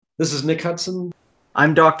This is Nick Hudson.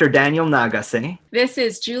 I'm Dr. Daniel Nagase. This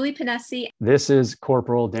is Julie Panesi. This is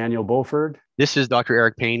Corporal Daniel Beauford. This is Dr.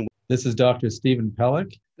 Eric Payne. This is Dr. Stephen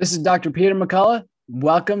Pellick. This is Dr. Peter McCullough.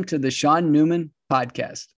 Welcome to the Sean Newman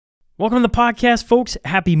Podcast. Welcome to the podcast, folks.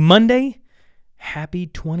 Happy Monday. Happy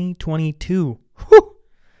 2022. Whew.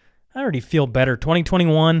 I already feel better.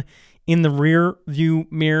 2021 in the rear view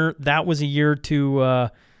mirror. That was a year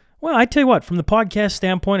to, well, I tell you what, from the podcast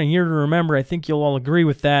standpoint, a year to remember. I think you'll all agree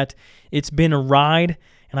with that. It's been a ride,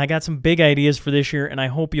 and I got some big ideas for this year, and I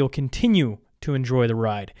hope you'll continue to enjoy the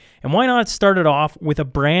ride. And why not start it off with a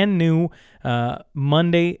brand new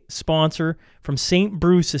Monday sponsor from St.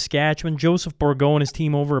 Bruce, Saskatchewan, Joseph Bourgault and his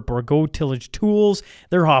team over at Bourgault Tillage Tools.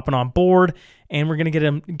 They're hopping on board, and we're going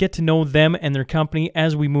to get to know them and their company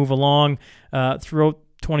as we move along throughout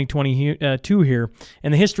 2022 here.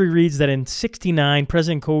 And the history reads that in 1969,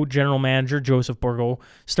 President Co-General Manager Joseph Bourgault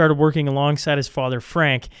started working alongside his father,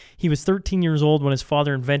 Frank. He was 13 years old when his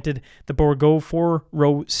father invented the Bourgault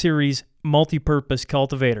 4-row series multi-purpose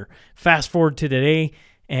cultivator. Fast forward to today,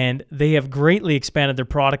 and they have greatly expanded their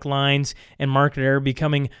product lines and market area,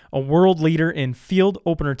 becoming a world leader in field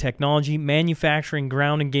opener technology, manufacturing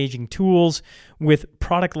ground-engaging tools with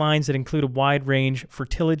product lines that include a wide range for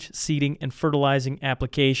tillage, seeding, and fertilizing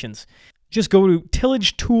applications. Just go to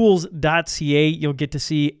tillagetools.ca. You'll get to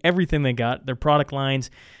see everything they got, their product lines,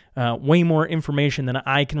 way more information than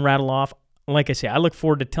I can rattle off. Like I say, I look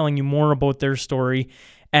forward to telling you more about their story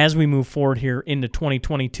as we move forward here into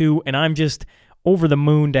 2022, and I'm just over the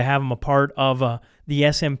moon to have them a part of the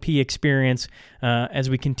SMP experience as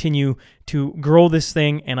we continue to grow this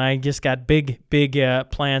thing. And I just got big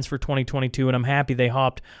plans for 2022, and I'm happy they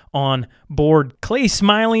hopped on board. Clay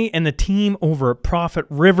Smiley and the team over at Prophet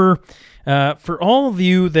River. For all of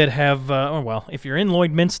you that have, well, if you're in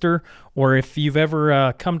Lloydminster, or if you've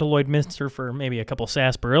ever come to Lloydminster for maybe a couple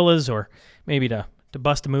sarsaparillas, or maybe to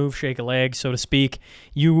bust a move, shake a leg, so to speak,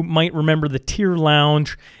 you might remember the Tier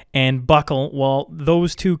Lounge and Buckle. Well,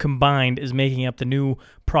 those two combined is making up the new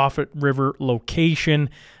Prophet River location.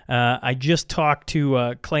 I just talked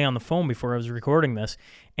to Clay on the phone before I was recording this,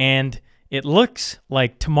 and it looks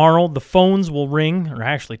like tomorrow the phones will ring, or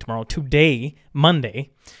actually tomorrow, today,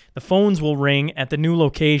 Monday, the phones will ring at the new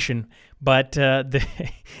location. But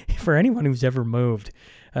for anyone who's ever moved,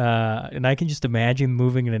 and I can just imagine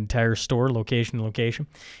moving an entire store location to location,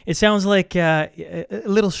 it sounds like a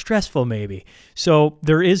little stressful maybe. So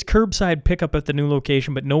there is curbside pickup at the new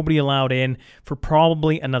location, but nobody allowed in for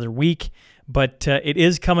probably another week. But it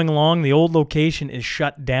is coming along. The old location is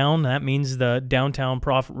shut down. That means the downtown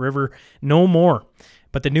Prophet River, no more.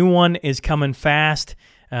 But the new one is coming fast.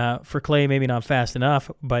 For Clay, maybe not fast enough,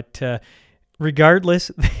 but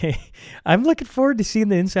regardless, I'm looking forward to seeing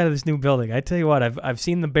the inside of this new building. I tell you what, I've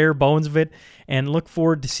seen the bare bones of it and look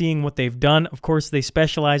forward to seeing what they've done. Of course, they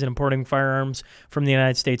specialize in importing firearms from the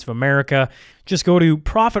United States of America. Just go to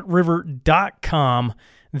ProfitRiver.com.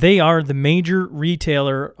 They are the major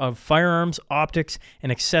retailer of firearms, optics,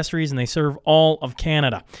 and accessories, and they serve all of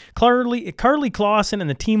Canada. Carly Clausen and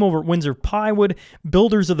the team over at Windsor Plywood,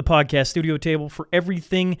 builders of the podcast studio table for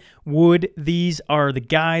everything wood. These are the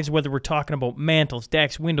guys, whether we're talking about mantles,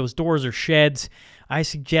 decks, windows, doors, or sheds. I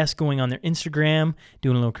suggest going on their Instagram,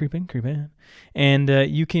 doing a little creeping, and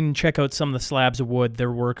you can check out some of the slabs of wood they're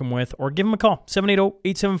working with, or give them a call,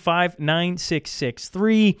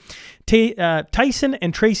 780-875-9663. Tyson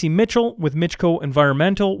and Tracy Mitchell with Mitchco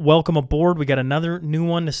Environmental, welcome aboard. We got another new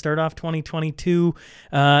one to start off 2022.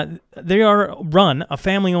 They run a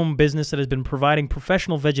family-owned business that has been providing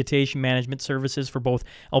professional vegetation management services for both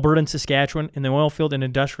Alberta and Saskatchewan in the oilfield and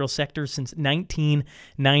industrial sectors since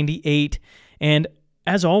 1998. And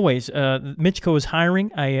as always, Mitchco is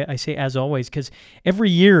hiring. I say as always because every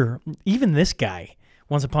year, even this guy,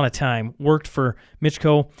 once upon a time, worked for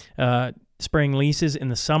Mitchco, spraying leases in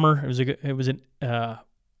the summer. It was a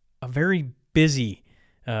very busy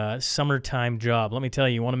summertime job. Let me tell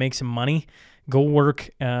you, you want to make some money? Go work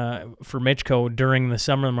for Mitchco during the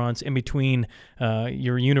summer months in between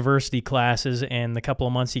your university classes and the couple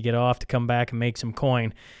of months you get off to come back and make some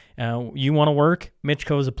coin. You want to work?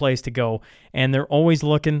 Mitchco is a place to go. And they're always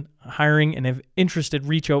looking, hiring, and if interested,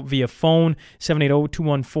 reach out via phone,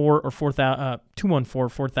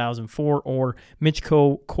 780-214-4004 or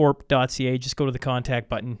mitchcocorp.ca. Just go to the contact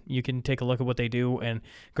button. You can take a look at what they do and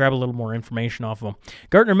grab a little more information off of them.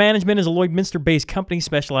 Gartner Management is a Lloydminster-based company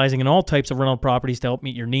specializing in all types of rental properties to help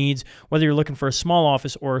meet your needs. Whether you're looking for a small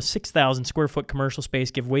office or a 6,000 square foot commercial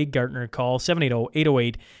space, give Wade Gartner a call,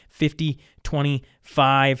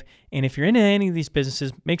 780-808-5025. And if you're into any of these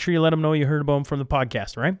businesses, make sure you let them know you heard about them from the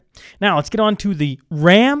podcast, all right? Now let's get on to the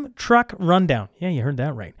Ram Truck Rundown. Yeah, you heard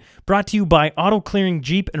that right. Brought to you by Auto Clearing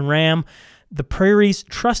Jeep and Ram, the Prairie's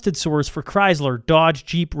trusted source for Chrysler, Dodge,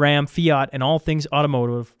 Jeep, Ram, Fiat, and all things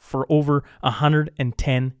automotive for over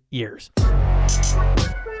 110 years.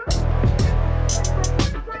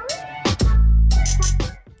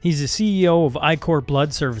 He's the CEO of iCor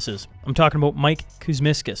Blood Services. I'm talking about Mike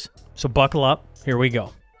Kuzmiskas. So buckle up. Here we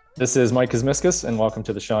go. This is Mike Kuzmiskas, and welcome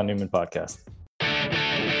to the Sean Newman Podcast.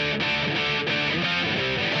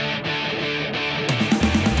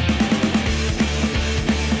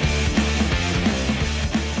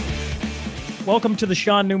 Welcome to the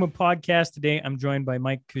Sean Newman Podcast. Today, I'm joined by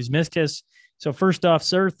Mike Kuzmiskas. So first off,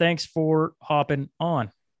 sir, thanks for hopping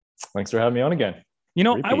on. Thanks for having me on again. You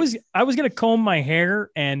know, Repeat. I was going to comb my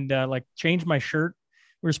hair and change my shirt.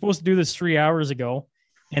 We were supposed to do this 3 hours ago.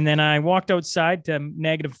 And then I walked outside to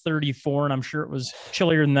negative 34, and I'm sure it was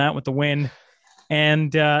chillier than that with the wind.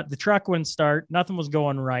 And the truck wouldn't start. Nothing was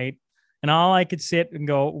going right. And all I could sit and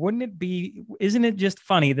go, isn't it just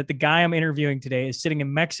funny that the guy I'm interviewing today is sitting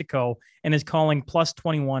in Mexico and is calling plus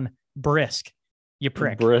 21 brisk? You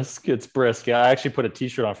prick. Brisk. It's brisk. Yeah, I actually put a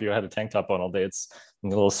t-shirt on for you. I had a tank top on all day. I'm a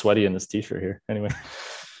little sweaty in this t-shirt here. Anyway.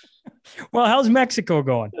 Well, how's Mexico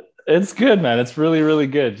going? It's good, man. It's really, really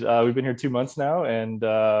good. We've been here 2 months now and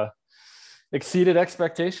exceeded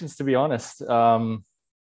expectations, to be honest. Our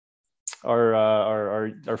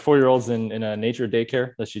 4-year-old's in a nature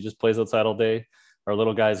daycare that she just plays outside all day. Our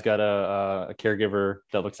little guy's got a caregiver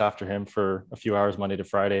that looks after him for a few hours Monday to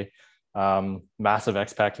Friday. Massive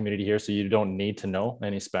expat community here, so you don't need to know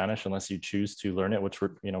any Spanish unless you choose to learn it, which we're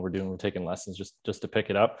doing. We're taking lessons just to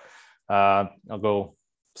pick it up. I'll go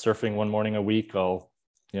surfing one morning a week. I'll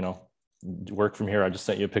work from here. I just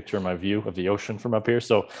sent you a picture of my view of the ocean from up here.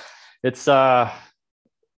 So it's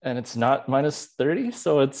and it's not minus 30,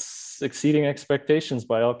 so it's exceeding expectations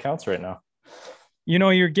by all counts right now. You know,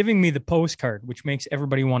 you're giving me the postcard, which makes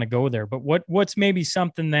everybody want to go there. But what's maybe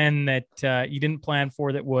something then that you didn't plan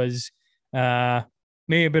for that was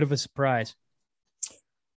maybe a bit of a surprise?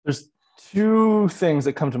 There's two things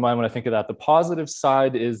that come to mind when I think of that. The positive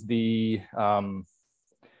side is the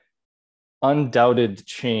undoubted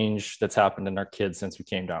change that's happened in our kids since we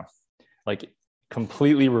came down. Like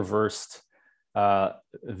completely reversed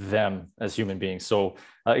them as human beings. So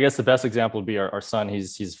I guess the best example would be our son.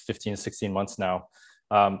 He's 15, 16 months now.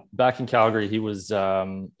 Back in Calgary, he was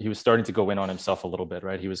starting to go in on himself a little bit,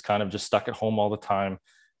 right? He was kind of just stuck at home all the time.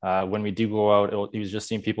 When we do go out, he was just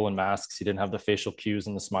seeing people in masks. He didn't have the facial cues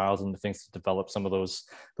and the smiles and the things to develop some of those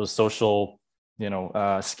social,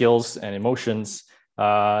 skills and emotions.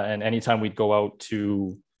 And anytime we'd go out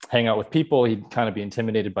to hang out with people, he'd kind of be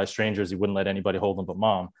intimidated by strangers. He wouldn't let anybody hold him but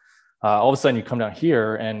mom. All of a sudden you come down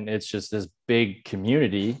here and it's just this big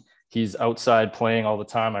community. He's outside playing all the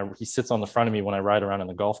time. He sits on the front of me when I ride around in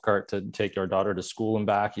the golf cart to take our daughter to school and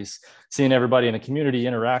back. He's seeing everybody in the community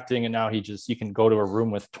interacting. And now you can go to a room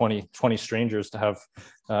with 20 strangers to have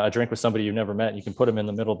a drink with somebody you've never met. And you can put him in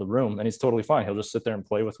the middle of the room and he's totally fine. He'll just sit there and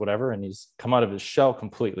play with whatever. And he's come out of his shell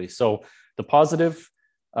completely. So the positive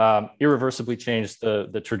irreversibly changed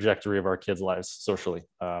the trajectory of our kids' lives socially.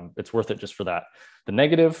 It's worth it just for that. The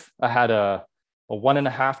negative, I had a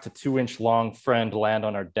 1.5 to 2 inch long friend land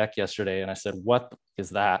on our deck yesterday. And I said, what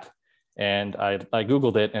is that? And I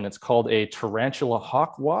Googled it and it's called a tarantula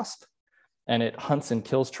hawk wasp and it hunts and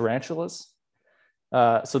kills tarantulas.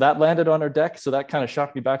 So that landed on our deck. So that kind of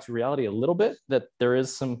shocked me back to reality a little bit, that there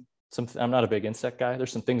is some, I'm not a big insect guy.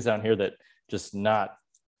 There's some things down here that just not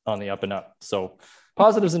on the up and up. So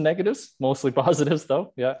positives and negatives, mostly positives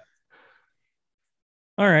though. Yeah.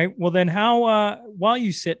 All right. Well, then how, while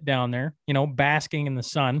you sit down there, basking in the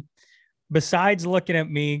sun, besides looking at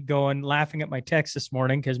me laughing at my text this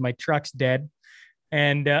morning because my truck's dead.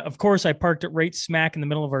 And of course, I parked it right smack in the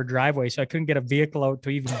middle of our driveway, so I couldn't get a vehicle out to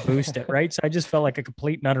even boost it, right? So I just felt like a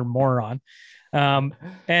complete and utter moron.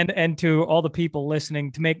 And to all the people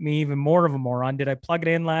listening, to make me even more of a moron, did I plug it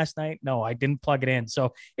in last night? No, I didn't plug it in.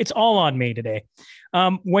 So it's all on me today.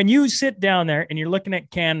 When you sit down there and you're looking at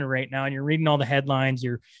Canada right now and you're reading all the headlines,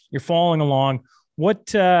 you're following along,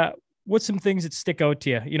 what's some things that stick out to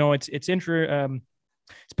you?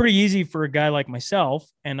 It's pretty easy for a guy like myself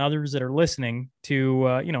and others that are listening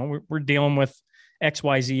to, we're dealing with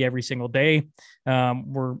XYZ every single day.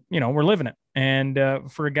 We're living it. And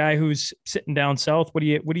for a guy who's sitting down south, what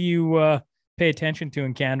do you pay attention to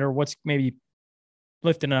in Canada? Or what's maybe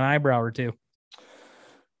lifting an eyebrow or two?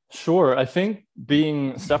 Sure. I think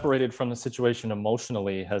being separated from the situation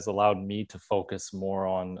emotionally has allowed me to focus more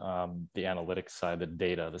on the analytics side, the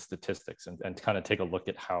data, the statistics, and kind of take a look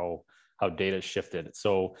at how data shifted.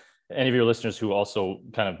 So any of your listeners who also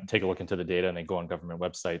kind of take a look into the data and they go on government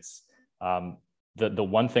websites, the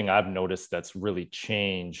one thing I've noticed that's really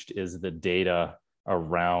changed is the data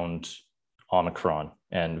around Omicron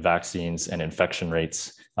and vaccines and infection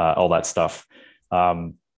rates, all that stuff.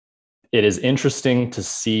 It is interesting to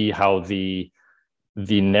see how the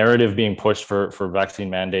narrative being pushed for vaccine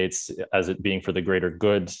mandates as it being for the greater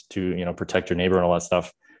good to, protect your neighbor and all that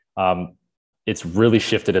stuff. It's really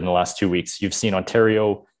shifted in the last 2 weeks. You've seen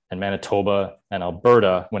Ontario and Manitoba and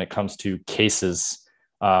Alberta, when it comes to cases,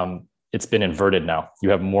 it's been inverted now. You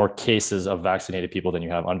have more cases of vaccinated people than you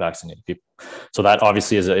have unvaccinated people. So that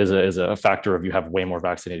obviously is a factor of you have way more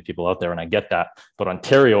vaccinated people out there, and I get that. But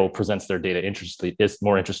Ontario presents their data it's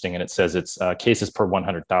more interesting, and it says it's cases per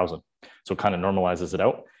 100,000. So it kind of normalizes it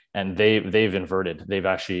out, and they've inverted. They've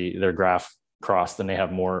actually, their graph crossed, and they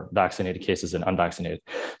have more vaccinated cases than unvaccinated.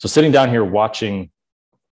 So sitting down here watching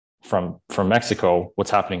from Mexico,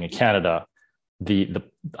 what's happening in Canada,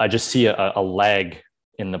 I just see a lag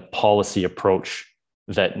in the policy approach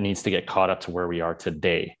that needs to get caught up to where we are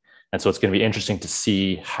today. And so it's going to be interesting to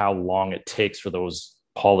see how long it takes for those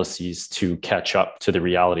policies to catch up to the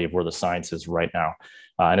reality of where the science is right now.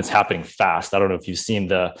 And it's happening fast. I don't know if you've seen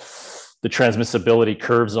the transmissibility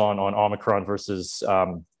curves on Omicron versus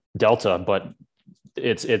Delta, but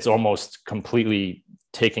it's almost completely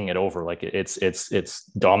taking it over. Like it's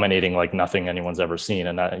dominating like nothing anyone's ever seen.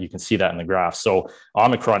 And that you can see that in the graph. So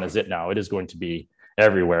Omicron is it now. It is going to be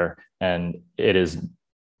everywhere. And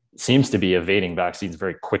seems to be evading vaccines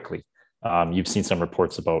very quickly. You've seen some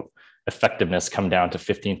reports about effectiveness come down to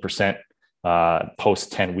 15%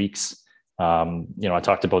 post 10 weeks. I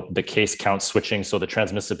talked about the case count switching. So the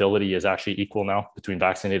transmissibility is actually equal now between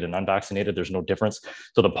vaccinated and unvaccinated. There's no difference.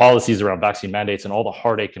 So the policies around vaccine mandates and all the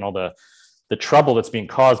heartache and all the trouble that's being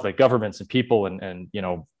caused by governments and people and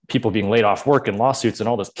people being laid off work and lawsuits and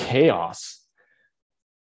all this chaos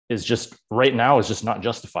is just right now is just not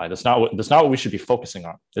justified. That's not what we should be focusing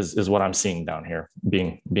on is what I'm seeing down here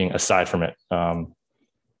being aside from it.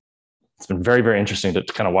 It's been very, very interesting to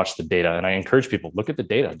kind of watch the data. And I encourage people, look at the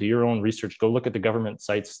data, do your own research, go look at the government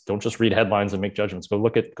sites. Don't just read headlines and make judgments. Go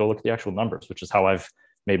look at the actual numbers, which is how I've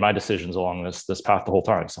made my decisions along this path the whole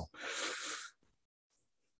time. So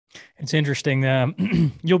it's interesting.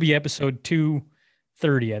 You'll be episode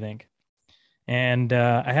 230, I think. And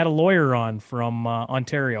I had a lawyer on from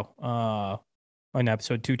Ontario on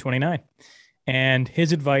episode 229. And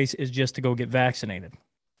his advice is just to go get vaccinated.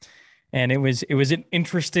 And it was an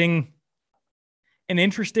interesting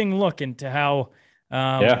look into how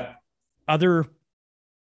other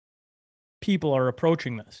people are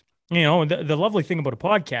approaching this. The lovely thing about a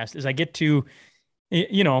podcast is I get to,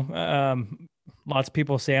 lots of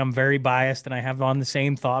people say I'm very biased and I have on the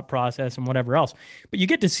same thought process and whatever else, but you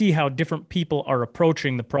get to see how different people are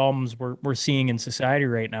approaching the problems we're seeing in society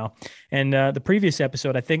right now. And the previous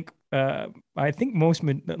episode, I think most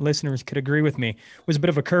listeners could agree with me, was a bit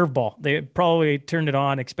of a curveball. They probably turned it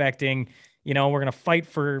on expecting, we're going to fight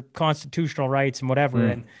for constitutional rights and whatever.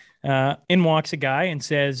 And in walks a guy and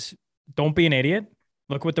says, don't be an idiot.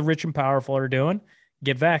 Look what the rich and powerful are doing.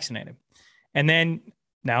 Get vaccinated. And then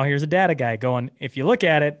now here's a data guy going, if you look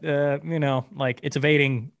at it, it's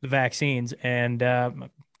evading the vaccines, and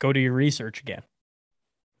go do your research again.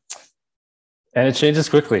 And it changes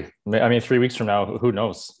quickly. I mean, 3 weeks from now, who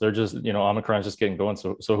knows? They're just, Omicron's just getting going.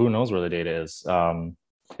 So who knows where the data is?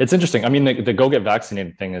 It's interesting. I mean, the go get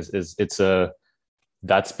vaccinated thing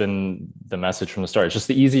that's been the message from the start. It's just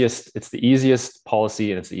it's the easiest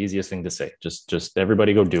policy and it's the easiest thing to say. Just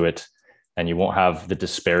everybody go do it. And you won't have the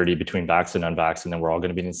disparity between vax and unvax, and then we're all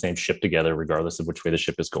going to be in the same ship together, regardless of which way the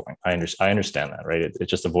ship is going. I understand that, right? It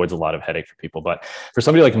just avoids a lot of headache for people. But for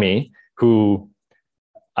somebody like me, who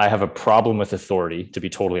I have a problem with authority, to be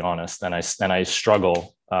totally honest, and I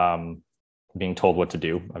struggle being told what to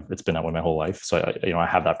do. It's been that way my whole life, so I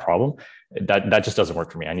have that problem. That just doesn't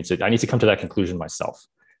work for me. I need to come to that conclusion myself.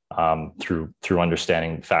 Through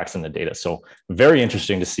understanding facts and the data. So very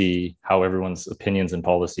interesting to see how everyone's opinions and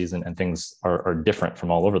policies and things are different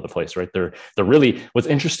from all over the place, right? They're really, what's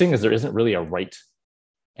interesting is there isn't really a right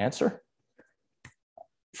answer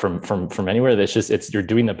from anywhere. You're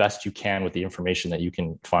doing the best you can with the information that you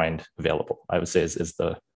can find available, I would say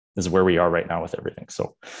is where we are right now with everything.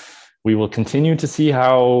 So we will continue to see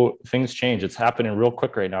how things change. It's happening real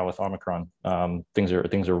quick right now with Omicron. Things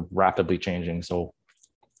are rapidly changing. So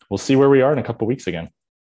we'll see where we are in a couple of weeks again.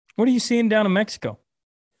 What are you seeing down in Mexico?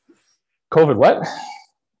 COVID, what?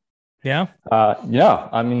 Yeah. Yeah.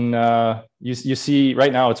 I mean, you see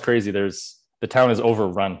right now it's crazy. The town is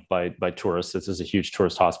overrun by tourists. This is a huge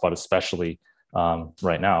tourist hotspot, especially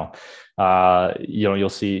right now. You'll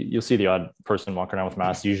see the odd person walking around with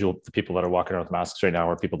masks. Usually the people that are walking around with masks right now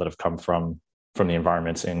are people that have come from the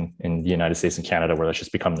environments in the United States and Canada, where that's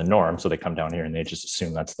just become the norm. So they come down here and they just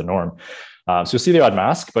assume that's the norm. So you'll see the odd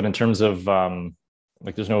mask, but in terms of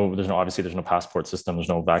there's no passport system. There's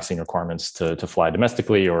no vaccine requirements to fly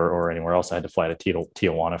domestically or anywhere else. I had to fly to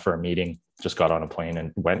Tijuana for a meeting, just got on a plane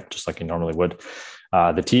and went just like you normally would.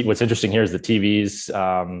 What's interesting here is the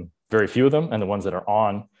TVs, very few of them, and the ones that are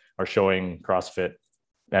on are showing CrossFit,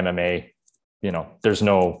 MMA. There's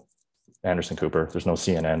no Anderson Cooper, there's no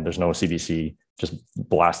CNN, there's no CBC, just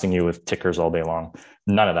blasting you with tickers all day long.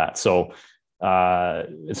 None of that. So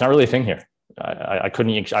it's not really a thing here. I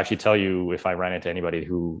couldn't actually tell you if I ran into anybody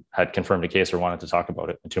who had confirmed a case or wanted to talk about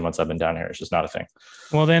it. In 2 months I've been down here, it's just not a thing.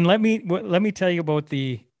 Well, then let me tell you about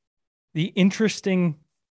the interesting,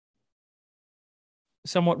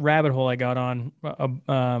 somewhat rabbit hole I got on.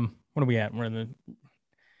 What are we at? We're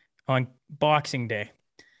on Boxing Day.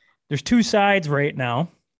 There's two sides right now.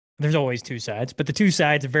 There's always two sides, but the two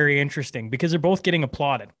sides are very interesting because they're both getting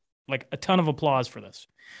applauded, like a ton of applause for this.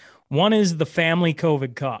 One is the family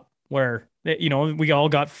COVID cop, where we all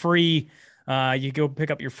got free. You go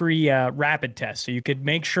pick up your free rapid test, so you could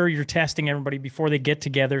make sure you're testing everybody before they get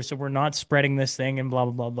together, so we're not spreading this thing and blah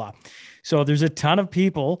blah blah blah. So there's a ton of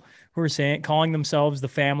people who are calling themselves the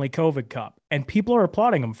family COVID cop, and people are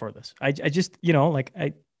applauding them for this. I just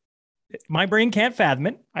my brain can't fathom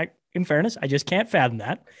it. In fairness, I just can't fathom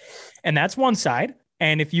that, and that's one side.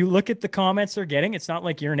 And if you look at the comments they're getting, it's not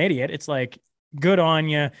like you're an idiot. It's like, good on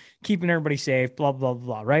you, keeping everybody safe, blah blah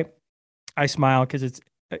blah. Right? I smile because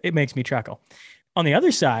it makes me chuckle. On the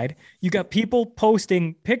other side, you got people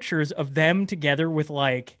posting pictures of them together with,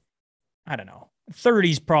 like, I don't know,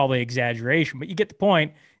 30's probably exaggeration, but you get the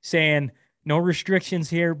point, saying no restrictions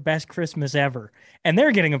here, best Christmas ever. And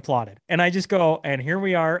they're getting applauded. And I just go, and here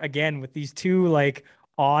we are again with these two like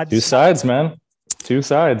odd two sides, man. Two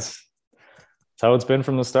sides. That's how it's been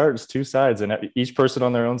from the start. It's two sides, and each person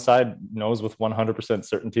on their own side knows with 100%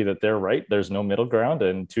 certainty that they're right. There's no middle ground,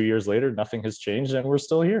 and 2 years later, nothing has changed, and we're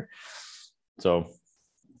still here. So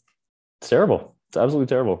it's terrible. It's absolutely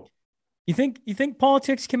terrible. You think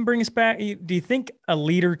politics can bring us back? Do you think a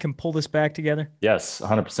leader can pull this back together? Yes,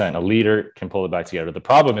 100%. A leader can pull it back together. The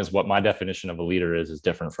problem is what my definition of a leader is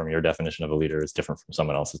different from your definition of a leader, is different from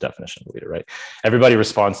someone else's definition of a leader, right? Everybody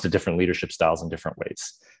responds to different leadership styles in different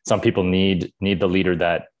ways. Some people need the leader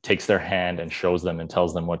that takes their hand and shows them and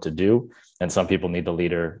tells them what to do. And some people need the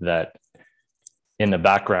leader that in the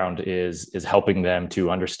background is helping them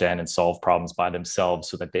to understand and solve problems by themselves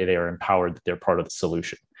so that they are empowered, that they're part of the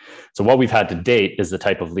solution. So what we've had to date is the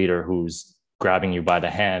type of leader who's grabbing you by the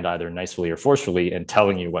hand, either nicely or forcefully, and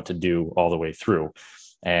telling you what to do all the way through.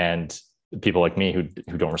 And people like me who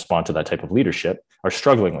don't respond to that type of leadership are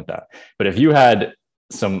struggling with that. But if you had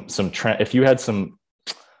some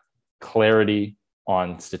clarity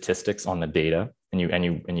on statistics, on the data, and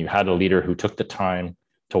you had a leader who took the time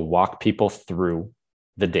to walk people through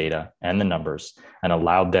the data and the numbers and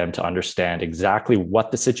allowed them to understand exactly what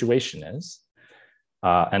the situation is,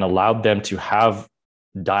 and allowed them to have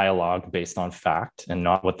dialogue based on fact and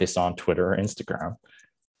not what they saw on Twitter or Instagram,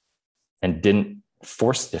 and didn't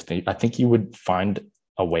force it, I think you would find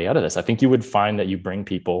a way out of this. I think you would find that you bring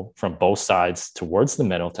people from both sides towards the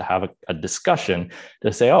middle to have a discussion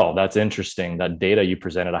to say, oh, that's interesting. That data you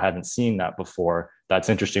presented, I haven't seen that before. That's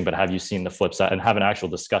interesting, but have you seen the flip side? And have an actual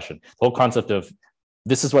discussion. The whole concept of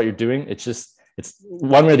this is what you're doing. It's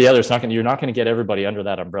one way or the other. You're not going to get everybody under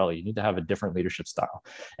that umbrella. You need to have a different leadership style.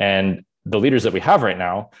 And the leaders that we have right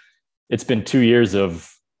now, it's been 2 years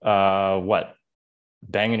of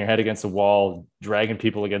banging your head against the wall, dragging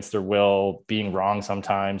people against their will, being wrong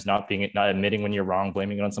sometimes, not admitting when you're wrong,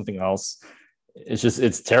 blaming it on something else.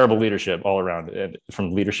 It's terrible leadership all around. And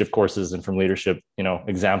from leadership courses and from leadership,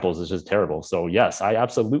 examples, it's just terrible. So yes, I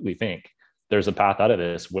absolutely think there's a path out of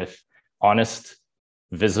this with honest,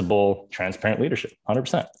 visible, transparent leadership.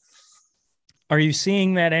 100%. Are you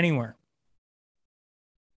seeing that anywhere?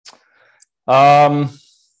 I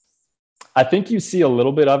think you see a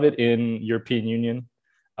little bit of it in European Union,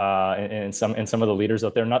 and some of the leaders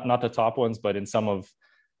out there, not the top ones, but in some of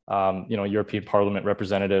European Parliament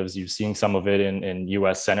representatives. You've seen some of it in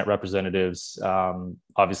U.S. Senate representatives.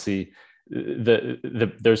 Obviously,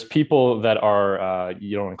 there's people that are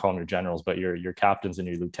you don't want to call them your generals, but your captains and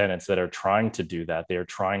your lieutenants that are trying to do that. They are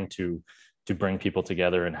trying to bring people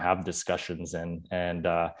together and have discussions,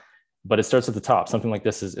 but it starts at the top. Something like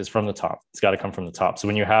this is from the top. It's got to come from the top. So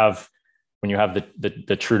when you have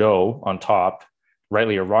the Trudeau on top,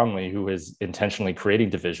 rightly or wrongly, who is intentionally creating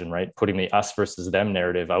division, right? Putting the us versus them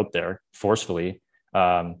narrative out there forcefully,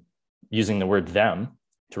 using the word them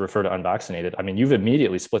to refer to unvaccinated. I mean, you've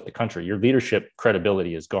immediately split the country. Your leadership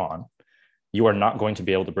credibility is gone. You are not going to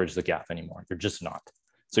be able to bridge the gap anymore. You're just not.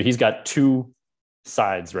 So he's got two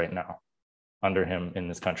sides right now under him in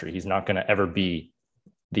this country. He's not going to ever be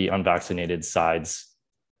the unvaccinated side's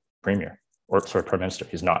premier or prime minister.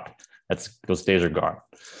 He's not. Those days are gone.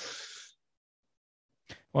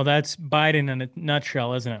 Well, that's Biden in a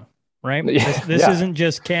nutshell, isn't it? Right? Yeah. This isn't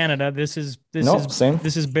just Canada. This is Same.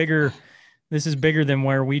 This is bigger. This is bigger than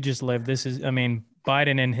where we just live.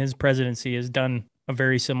 Biden in his presidency has done a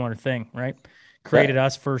very similar thing, right? Created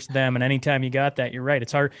us first, them. And anytime you got that, you're right.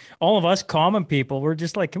 It's hard. All of us common people, we're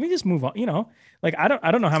just like, can we just move on? Like, I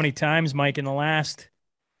don't know how many times, Mike, in the last,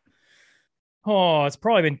 it's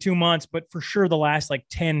probably been 2 months, but for sure the last like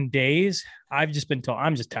 10 days, I've just been told,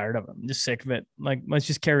 I'm just tired of it. I'm just sick of it. Like, let's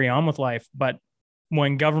just carry on with life. But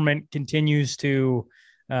when government continues to,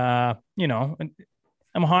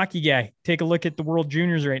 I'm a hockey guy. Take a look at the World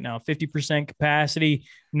Juniors right now. 50% capacity,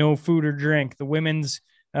 no food or drink. The women's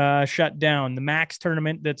shut down. The Max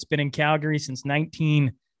tournament that's been in Calgary since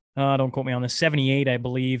don't quote me on this, 78, I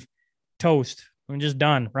believe. Toast. I'm just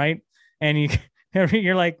done, right? And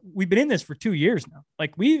you're like, we've been in this for 2 years now.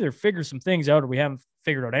 Like, we either figure some things out or we haven't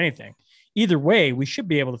figured out anything. Either way, we should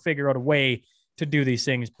be able to figure out a way to do these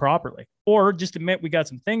things properly, or just admit we got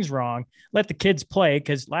some things wrong. Let the kids play,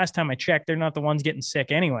 because last time I checked, they're not the ones getting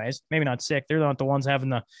sick anyways. Maybe not sick. They're not the ones having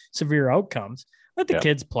the severe outcomes. Let the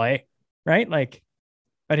kids play, right? Like,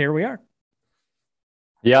 but here we are.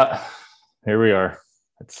 Yeah, here we are.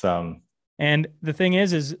 It's and the thing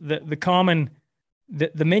is the common,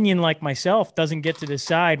 the minion like myself doesn't get to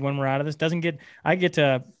decide when we're out of this. I get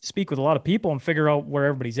to speak with a lot of people and figure out where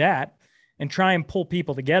everybody's at and try and pull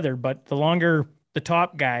people together. But the longer the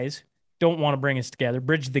top guys don't want to bring us together,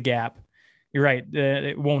 bridge the gap, you're right,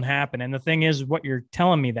 it won't happen. And the thing is, what you're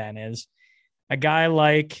telling me then is a guy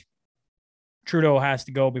like Trudeau has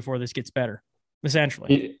to go before this gets better,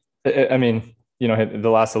 essentially. The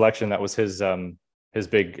last election, that was his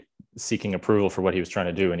big seeking approval for what he was trying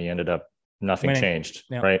to do, and he ended up nothing changed,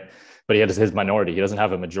 right? But he had his minority. He doesn't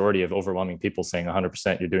have a majority of overwhelming people saying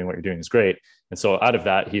 100% you're doing what you're doing is great. And so out of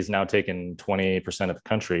that, he's now taken 20% of the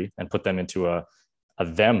country and put them into a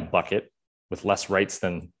them bucket with less rights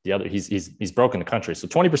than the other. He's broken the country. So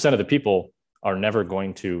 20% of the people are never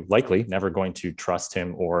going to trust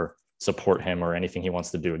him or support him or anything he wants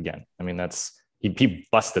to do again. I mean, he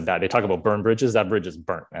busted that. They talk about burn bridges. That bridge is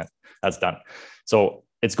burnt, man. That's done. So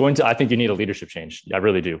I think you need a leadership change. I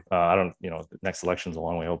really do. The next election's a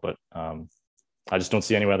long way out, but I just don't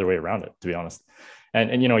see any other way around it, to be honest.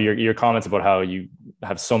 And your comments about how you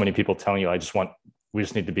have so many people telling you, we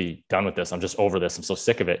just need to be done with this. I'm just over this. I'm so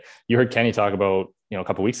sick of it. You heard Kenny talk about, a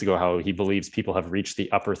couple of weeks ago, how he believes people have reached the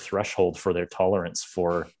upper threshold for their tolerance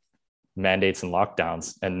for mandates and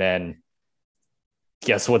lockdowns. And then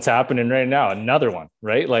guess what's happening right now? Another one,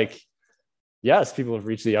 right? Like, yes, people have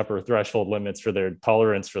reached the upper threshold limits for their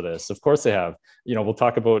tolerance for this. Of course they have. We'll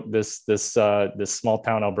talk about this small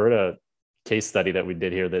town Alberta case study that we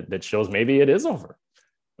did here that shows maybe it is over.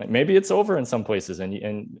 Like, maybe it's over in some places,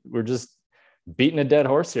 and we're just beating a dead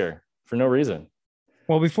horse here for no reason.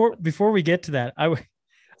 Well, before we get to that,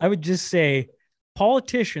 I would just say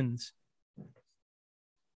politicians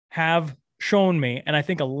have shown me, and I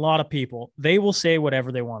think a lot of people, they will say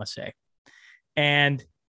whatever they want to say, and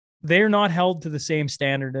they're not held to the same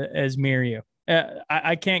standard as me or you.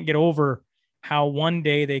 I can't get over how one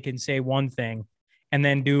day they can say one thing and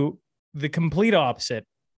then do the complete opposite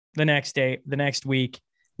the next day, the next week,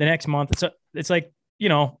 the next month. It's like,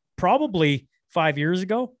 probably 5 years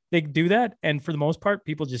ago, they do that. And for the most part,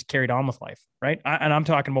 people just carried on with life, right? And I'm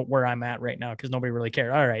talking about where I'm at right now, because nobody really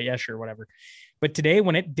cared. All right, yeah, sure, whatever. But today,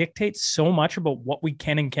 when it dictates so much about what we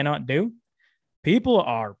can and cannot do, people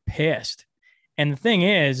are pissed. And the thing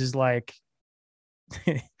is like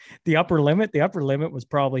the upper limit was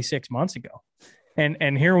probably 6 months ago.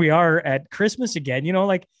 And here we are at Christmas again,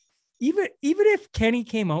 like even if Kenny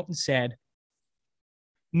came out and said,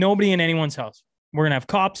 nobody in anyone's house, we're going to have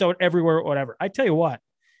cops out everywhere, whatever. I tell you what,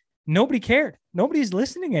 nobody cared. Nobody's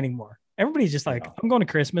listening anymore. Everybody's just like, I'm going to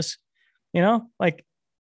Christmas, like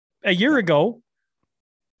a year ago,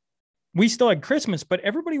 we still had Christmas, but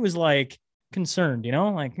everybody was like concerned,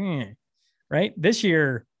 like, right? This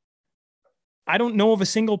year, I don't know of a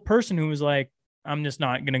single person who was like, I'm just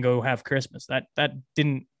not going to go have Christmas. That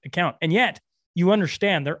didn't account. And yet you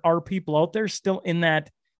understand there are people out there still in that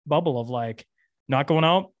bubble of like, not going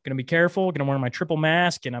out, going to be careful, going to wear my triple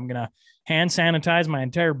mask, and I'm going to hand sanitize my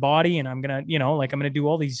entire body. And I'm going to, I'm going to do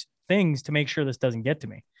all these things to make sure this doesn't get to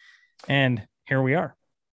me. And here we are.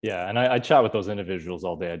 Yeah. And I chat with those individuals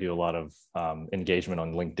all day. I do a lot of engagement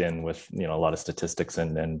on LinkedIn with, a lot of statistics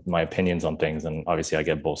and my opinions on things. And obviously I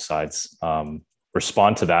get both sides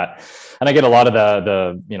respond to that. And I get a lot of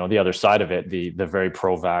the other side of it, the very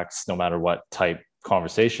pro-vax, no matter what type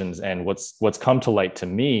conversations. And what's come to light to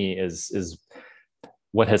me is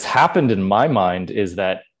what has happened in my mind is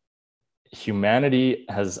that humanity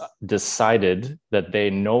has decided that they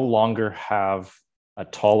no longer have a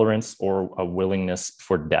tolerance or a willingness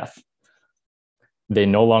for death. They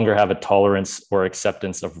no longer have a tolerance or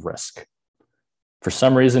acceptance of risk. For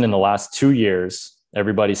some reason, in the last 2 years,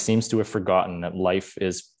 everybody seems to have forgotten that life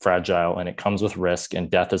is fragile and it comes with risk, and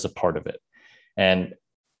death is a part of it. And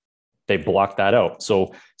they block that out.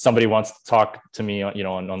 So somebody wants to talk to me, on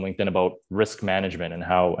LinkedIn about risk management and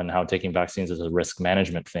how taking vaccines is a risk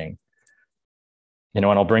management thing. And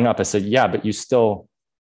I'll bring up, I said, yeah, but you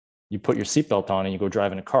put your seatbelt on and you go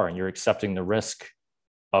drive in a car and you're accepting the risk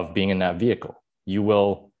of being in that vehicle. You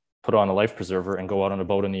will put on a life preserver and go out on a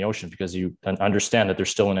boat in the ocean because you understand that there's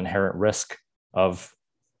still an inherent risk of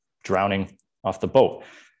drowning off the boat.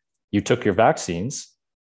 You took your vaccines,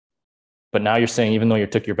 but now you're saying, even though you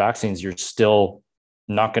took your vaccines, you're still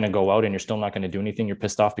not going to go out and you're still not going to do anything. You're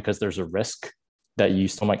pissed off because there's a risk that you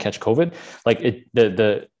still might catch COVID. Like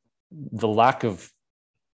the lack of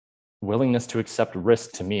willingness to accept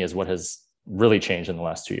risk to me is what has really changed in the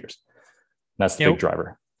last 2 years. And that's the big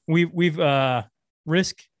driver. We've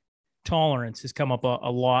risk tolerance has come up a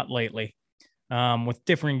lot lately with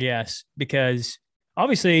different guests, because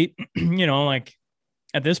obviously, like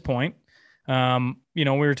at this point, we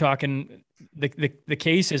were talking the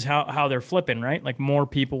case is how they're flipping, right? Like more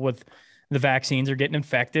people with the vaccines are getting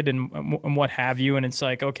infected and what have you. And it's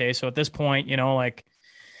like, okay, so at this point, like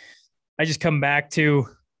I just come back to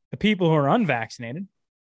the people who are unvaccinated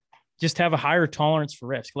just have a higher tolerance for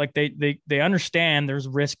risk. Like they understand there's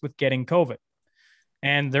risk with getting COVID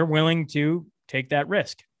and they're willing to take that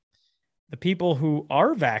risk. The people who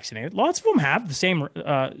are vaccinated, lots of them have the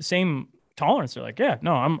same tolerance. They're like, yeah,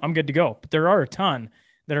 no, I'm good to go. But there are a ton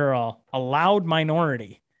that are a loud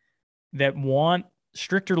minority that want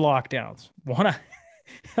stricter lockdowns, want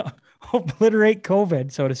to obliterate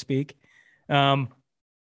COVID, so to speak, with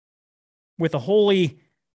a holy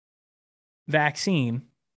vaccine,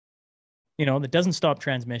 that doesn't stop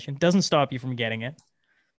transmission, doesn't stop you from getting it,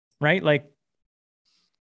 right? Like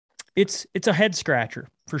it's a head scratcher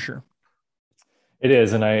for sure. It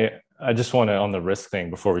is. And I just want to, on the risk thing,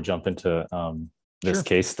 before we jump into this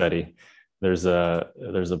case study, I did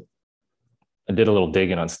a little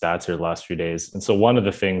digging on stats here the last few days. And so one of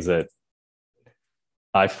the things that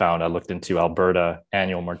I looked into Alberta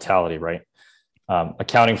annual mortality, right?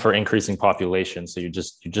 Accounting for increasing population. So you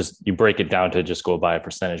break it down to just go by a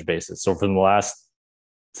percentage basis. So since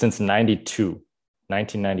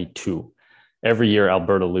 1992, every year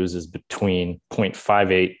Alberta loses between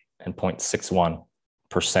 0.58 and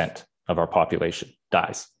 0.61% of our population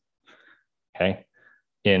dies. Okay.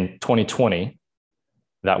 In 2020,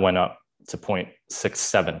 that went up to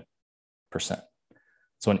 0.67%.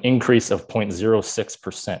 So an increase of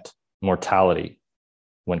 0.06% mortality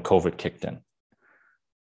when COVID kicked in.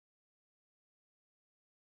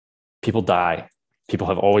 People die. People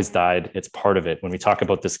have always died. It's part of it. When we talk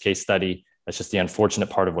about this case study, that's just the unfortunate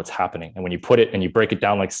part of what's happening. And when you put it and you break it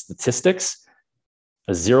down like statistics,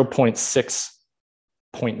 a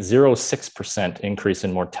 0.06% increase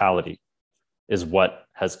in mortality is what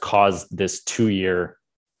has caused this 2-year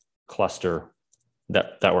cluster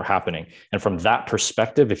that were happening. And from that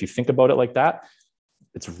perspective, if you think about it like that,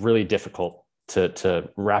 it's really difficult to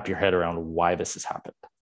wrap your head around why this has happened.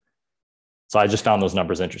 So I just found those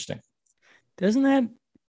numbers interesting. Doesn't that,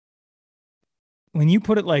 when you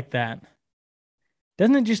put it like that,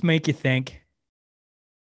 doesn't it just make you think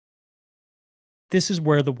this is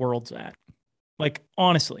where the world's at? Like,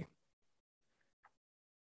 honestly,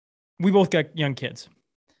 we both got young kids.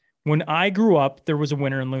 When I grew up, there was a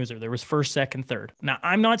winner and loser. There was first, second, third. Now,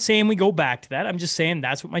 I'm not saying we go back to that. I'm just saying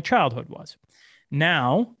that's what my childhood was.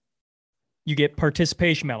 Now, you get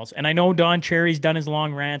participation medals. And I know Don Cherry's done his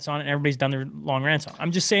long rants on it, and everybody's done their long rants on it.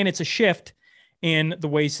 I'm just saying it's a shift in the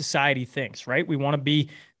way society thinks, right? We want to be,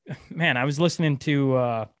 man, I was listening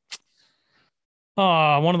to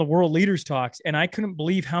one of the world leaders talks, and I couldn't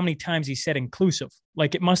believe how many times he said inclusive.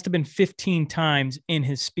 Like it must have been 15 times in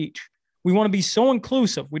his speech. We want to be so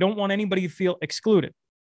inclusive. We don't want anybody to feel excluded.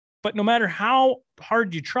 But no matter how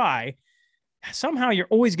hard you try, somehow you're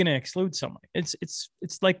always going to exclude someone. It's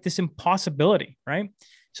like this impossibility, right?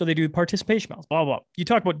 So they do participation medals, blah, blah. You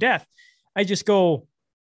talk about death. I just go,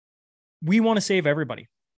 we want to save everybody.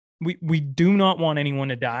 We do not want anyone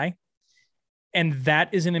to die. And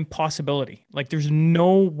that is an impossibility. Like there's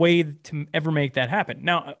no way to ever make that happen.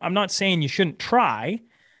 Now, I'm not saying you shouldn't try.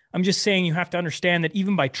 I'm just saying you have to understand that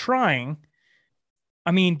even by trying,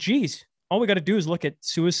 I mean, geez, all we got to do is look at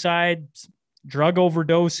suicide, drug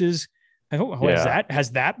overdoses.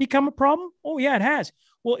 Has that become a problem? Oh yeah, it has.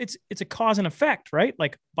 Well, it's a cause and effect, right?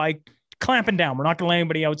 Like by clamping down, we're not going to let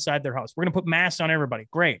anybody outside their house. We're going to put masks on everybody.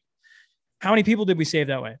 Great. How many people did we save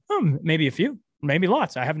that way? Maybe a few, maybe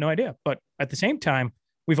lots. I have no idea. But at the same time,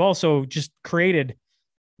 we've also just created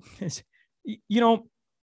this,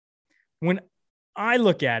 when I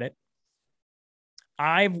look at it,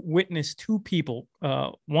 I've witnessed two people,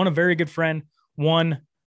 one a very good friend, both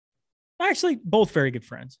very good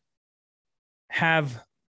friends, have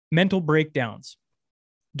mental breakdowns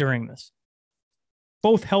during this.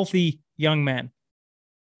 Both healthy young men.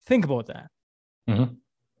 Think about that. Mm-hmm.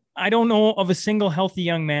 I don't know of a single healthy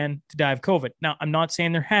young man to die of COVID. Now, I'm not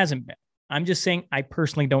saying there hasn't been. I'm just saying I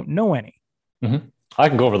personally don't know any. Mm-hmm. I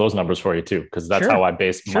can go over those numbers for you too, because that's how I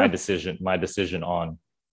based my decision on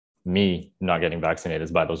me not getting vaccinated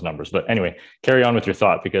is by those numbers. But anyway, carry on with your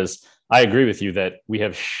thought, because I agree with you that we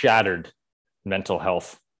have shattered mental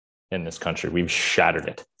health in this country. We've shattered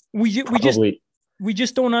it. We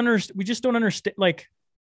just don't understand. Like,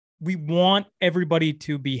 we want everybody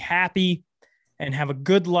to be happy and have a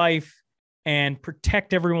good life and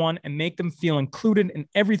protect everyone and make them feel included in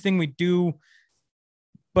everything we do.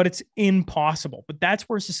 But it's impossible. But that's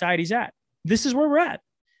where society's at. This is where we're at.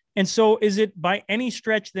 And so is it by any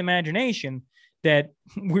stretch of the imagination that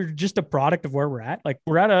we're just a product of where we're at? Like,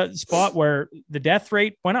 we're at a spot where the death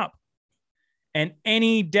rate went up, and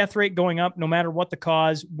any death rate going up, no matter what the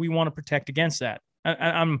cause, we want to protect against that.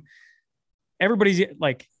 Everybody's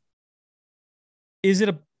like, is it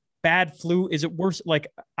a bad flu? Is it worse? Like,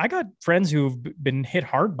 I got friends who've been hit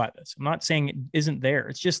hard by this. I'm not saying it isn't there.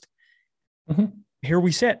 It's just, here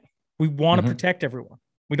we sit. We want to protect everyone.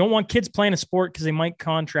 We don't want kids playing a sport because they might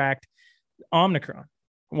contract Omicron.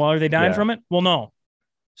 Well, are they dying from it? Well, no.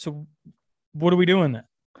 So what are we doing then?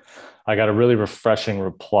 I got a really refreshing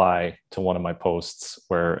reply to one of my posts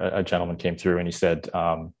where a gentleman came through and he said,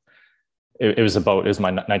 it was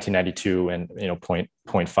my 1992, and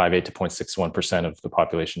 0.58 to 0.61% of the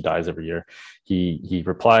population dies every year. He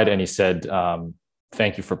replied and he said,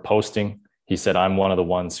 thank you for posting. He said, I'm one of the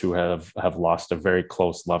ones who have lost a very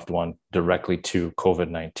close loved one directly to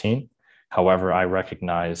COVID-19. However, I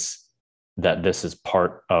recognize that this is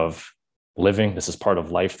part of living. This is part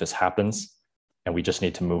of life. This happens, and we just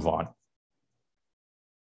need to move on.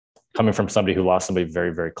 Coming from somebody who lost somebody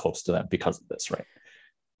very, very close to them because of this, right?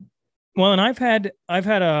 Well, and I've had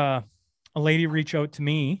a lady reach out to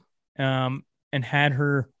me and had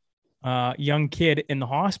her young kid in the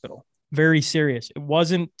hospital. Very serious. It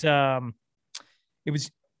wasn't, it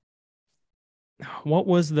was, what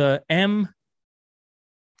was the M?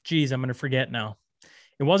 Geez, I'm going to forget now.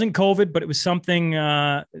 It wasn't COVID, but it was something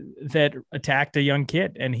that attacked a young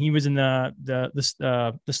kid, and he was in the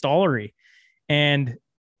stollery, and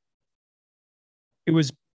it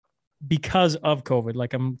was because of COVID.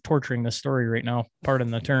 Like, I'm torturing this story right now,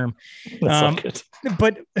 pardon the term.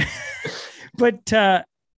 But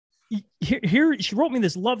here she wrote me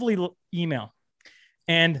this lovely email,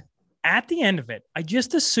 and at the end of it, I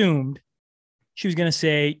just assumed she was going to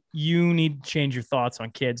say, you need to change your thoughts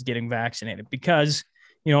on kids getting vaccinated because,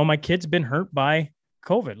 my kid's been hurt by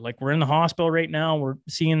COVID. Like, we're in the hospital right now. We're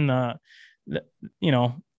seeing the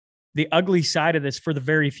ugly side of this for the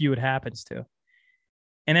very few it happens to.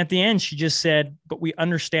 And at the end, she just said, but we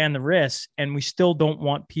understand the risks, and we still don't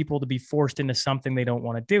want people to be forced into something they don't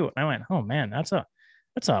want to do. And I went, oh man, that's a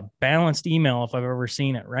balanced email if I've ever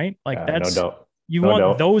seen it. Right. Like, that's, no doubt. You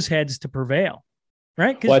want those heads to prevail.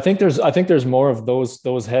 Right. Well, I think there's more of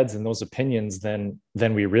those heads and those opinions than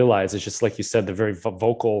we realize. It's just like you said, the very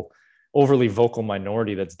overly vocal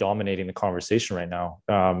minority that's dominating the conversation right now.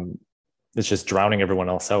 It's just drowning everyone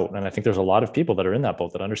else out. And I think there's a lot of people that are in that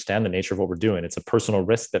boat that understand the nature of what we're doing. It's a personal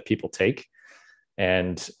risk that people take.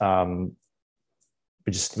 And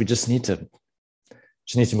we just need to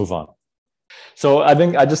move on. So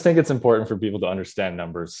I just think it's important for people to understand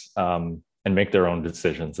numbers and make their own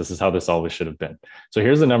decisions. This is how this always should have been. So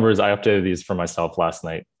here's the numbers. I updated these for myself last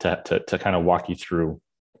night to kind of walk you through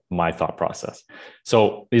my thought process.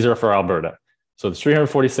 So these are for Alberta. So there's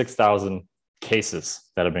 346,000 cases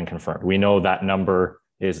that have been confirmed. We know that number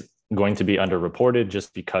is going to be underreported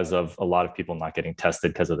just because of a lot of people not getting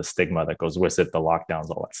tested because of the stigma that goes with it, the lockdowns,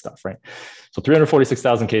 all that stuff, right? So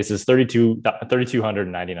 346,000 cases,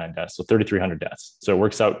 3,299 deaths, so 3,300 deaths. So it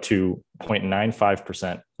works out to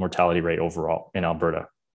 0.95% mortality rate overall in Alberta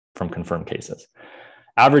from confirmed cases.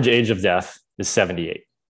 Average age of death is 78.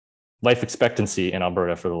 Life expectancy in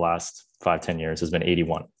Alberta for the last 5-10 years has been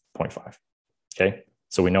 81.5. Okay.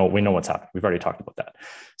 So we know what's happening. We've already talked about that.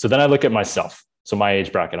 So then I look at myself. So my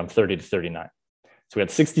age bracket, I'm 30 to 39. So we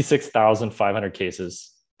had 66,500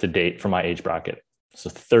 cases to date for my age bracket. So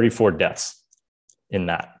 34 deaths in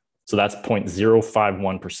that. So that's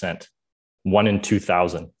 0.051%, 1 in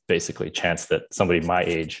 2,000, basically, chance that somebody my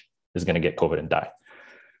age is going to get COVID and die.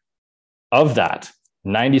 Of that,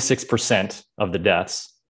 96% of the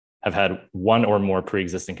deaths have had one or more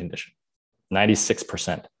pre-existing condition.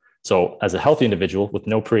 96%. So as a healthy individual with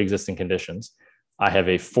no pre-existing conditions, I have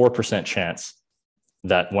a 4% chance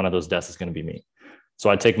that one of those deaths is going to be me. So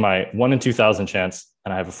I take my 1 in 2,000 chance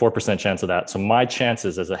and I have a 4% chance of that. So my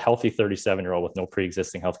chances as a healthy 37-year-old with no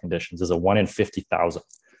pre-existing health conditions is a 1 in 50,000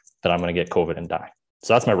 that I'm going to get COVID and die.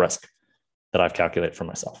 So that's my risk that I've calculated for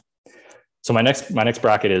myself. So my next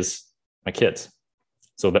bracket is my kids.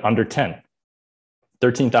 So the under 10,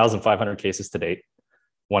 13,500 cases to date,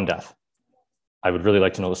 1 death. I would really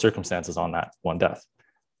like to know the circumstances on that 1 death.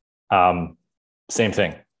 Same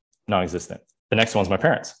thing, non-existent. The next one's my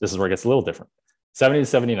parents. This is where it gets a little different. 70 to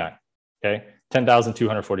 79, okay?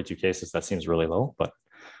 10,242 cases, that seems really low, but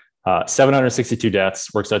 762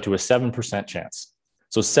 deaths works out to a 7% chance.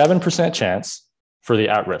 So 7% chance for the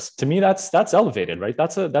at-risk. To me, that's elevated, right?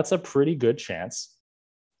 That's a pretty good chance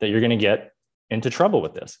that you're gonna get into trouble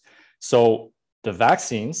with this. So the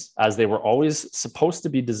vaccines, as they were always supposed to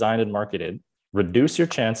be designed and marketed, reduce your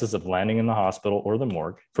chances of landing in the hospital or the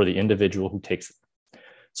morgue for the individual who takes it.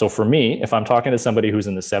 So for me, if I'm talking to somebody who's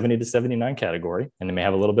in the 70 to 79 category, and they may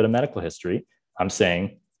have a little bit of medical history, I'm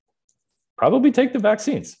saying, probably take the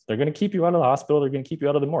vaccines. They're going to keep you out of the hospital. They're going to keep you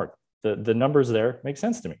out of the morgue. The numbers there make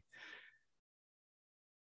sense to me.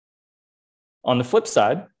 On the flip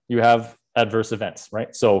side, you have adverse events,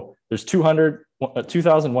 right? So there's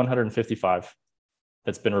 2,155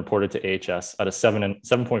 that's been reported to AHS out of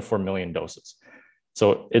 7.4 million doses.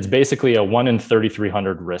 So it's basically a 1 in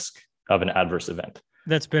 3,300 risk of an adverse event.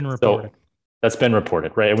 That's been reported. So that's been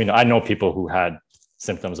reported, right? I know people who had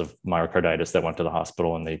symptoms of myocarditis that went to the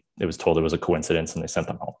hospital and it was told it was a coincidence and they sent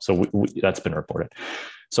them home. So that's been reported.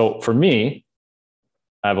 So for me,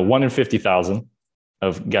 I have a 1 in 50,000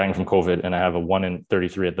 of dying from COVID, and I have a 1 in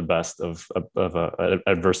 33 at the best of an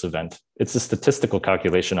adverse event. It's a statistical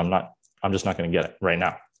calculation. I'm just not going to get it right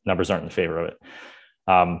now. Numbers aren't in favor of it.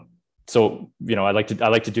 So, I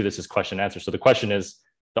like to do this as question and answer. So the question is,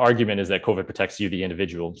 the argument is that COVID protects you, the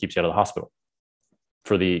individual, keeps you out of the hospital.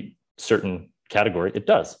 For the certain category, it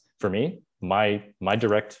does. For me, my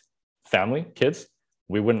direct family, kids,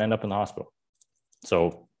 we wouldn't end up in the hospital.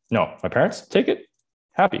 So no, my parents, take it,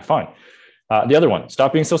 happy, fine. The other one,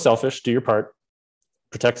 stop being so selfish, do your part,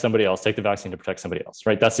 protect somebody else, take the vaccine to protect somebody else,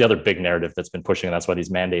 right? That's the other big narrative that's been pushing. And that's why these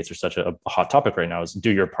mandates are such a hot topic right now, is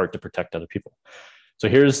do your part to protect other people. So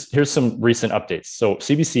here's some recent updates. So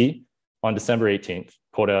CBC on December 18th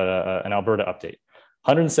put out an Alberta update,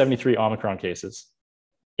 173 Omicron cases.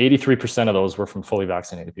 83% of those were from fully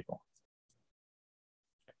vaccinated people.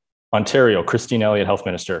 Ontario, Christine Elliott, Health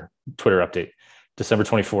Minister, Twitter update, December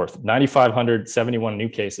 24th, 9,571 new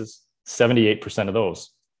cases, 78% of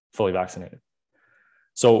those fully vaccinated.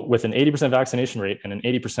 So with an 80% vaccination rate and an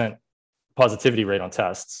 80% positivity rate on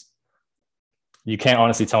tests, you can't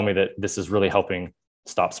honestly tell me that this is really helping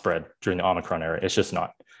stop spread during the Omicron era. It's just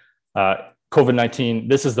not. COVID-19,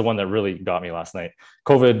 this is the one that really got me last night.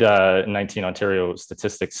 COVID-19 Ontario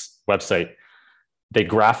statistics website, they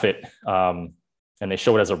graph it and they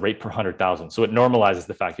show it as a rate per 100,000. So it normalizes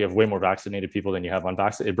the fact you have way more vaccinated people than you have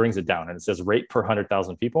unvaccinated. It brings it down and it says rate per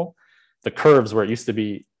 100,000 people. The curves where it used to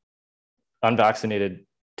be unvaccinated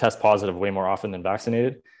test positive way more often than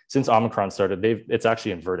vaccinated, since Omicron started, it's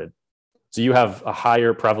actually inverted. So you have a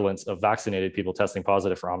higher prevalence of vaccinated people testing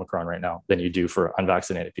positive for Omicron right now than you do for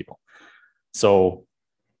unvaccinated people. So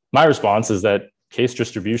my response is that case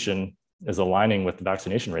distribution is aligning with the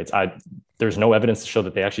vaccination rates. There's no evidence to show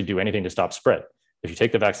that they actually do anything to stop spread. If you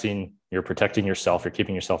take the vaccine, you're protecting yourself, you're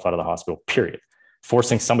keeping yourself out of the hospital, period.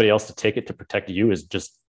 Forcing somebody else to take it to protect you is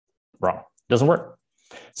just wrong. It doesn't work.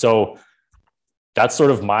 So that's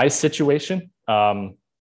sort of my situation.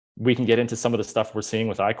 We can get into some of the stuff we're seeing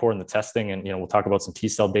with ICOR and the testing, and we'll talk about some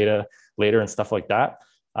T-cell data later and stuff like that.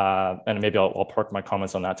 And maybe I'll park my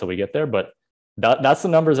comments on that till we get there. But that's the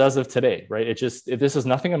numbers as of today, right? This is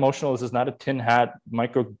nothing emotional. This is not a tin hat,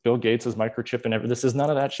 Bill Gates' microchip and everything. This is none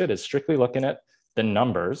of that shit. It's strictly looking at the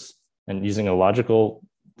numbers and using a logical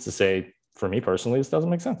to say, for me personally, this doesn't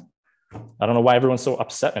make sense. I don't know why everyone's so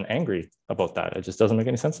upset and angry about that. It just doesn't make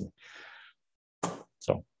any sense to me.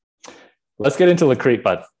 So let's get into Lacrete,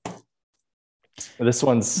 bud.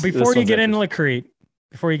 Before you get into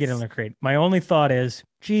Lacrete, my only thought is,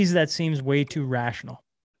 geez, that seems way too rational.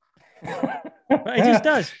 It just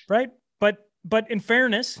does, right? But in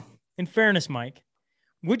fairness, Mike,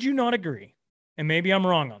 would you not agree, and maybe I'm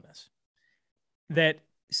wrong on this, that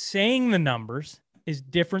saying the numbers is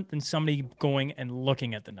different than somebody going and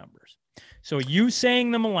looking at the numbers? So you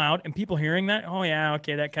saying them aloud and people hearing that, oh yeah,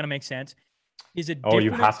 okay, that kind of makes sense. Is it different?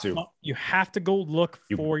 You have to go look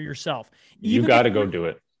for yourself. You got to go do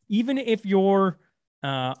it. Even if you're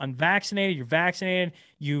unvaccinated, you're vaccinated,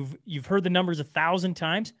 you've heard the numbers 1,000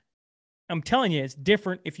 times. I'm telling you, it's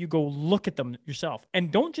different if you go look at them yourself.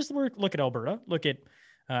 And don't just look at Alberta. Look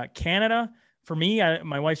at Canada. For me,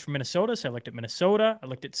 my wife's from Minnesota, so I looked at Minnesota. I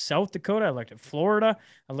looked at South Dakota. I looked at Florida.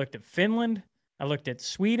 I looked at Finland. I looked at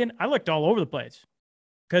Sweden. I looked all over the place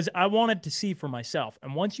because I wanted to see for myself.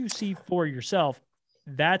 And once you see for yourself,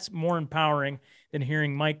 that's more empowering than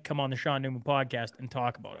hearing Mike come on the Shaun Newman podcast and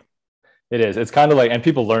talk about it. It is. It's kind of like, and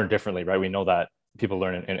people learn differently, right? We know that people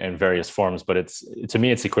learn in various forms, but to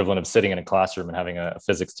me, it's equivalent of sitting in a classroom and having a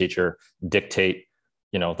physics teacher dictate,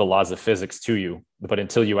 the laws of physics to you. But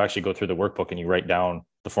until you actually go through the workbook and you write down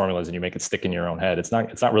the formulas and you make it stick in your own head, it's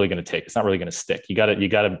not really going to take. It's not really going to stick. You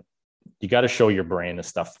got to show your brain the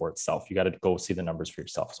stuff for itself. You got to go see the numbers for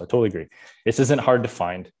yourself. So I totally agree. This isn't hard to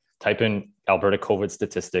find. Type in Alberta COVID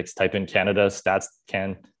statistics, type in Canada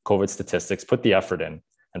COVID statistics, put the effort in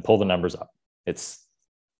and pull the numbers up. It's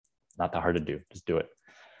not that hard to do. Just do it.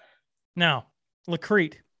 Now,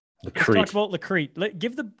 Lacrete. Let's talk about Lacrete.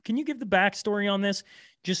 Can you give the backstory on this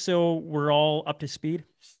just so we're all up to speed?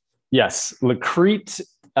 Yes. Lacrete,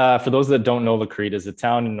 for those that don't know, Lacrete is a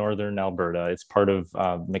town in northern Alberta. It's part of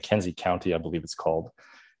Mackenzie County, I believe it's called.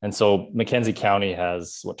 And so Mackenzie County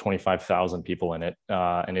has 25,000 people in it.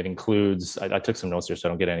 And it includes, I took some notes here so I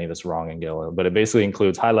don't get any of this wrong, Angela, but it basically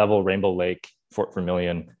includes High Level, Rainbow Lake, Fort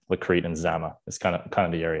Vermilion, Lacrete, and Zama. It's kind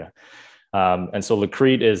of the area. And so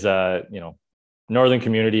Lacrete is northern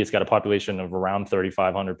community. It's got a population of around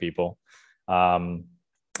 3,500 people. And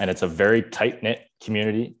it's a very tight-knit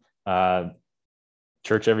community.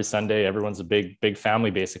 Church every Sunday. Everyone's a big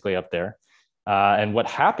family basically up there. And what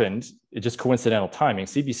happened, it just coincidental timing.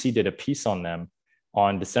 CBC did a piece on them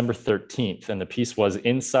on December 13th. And the piece was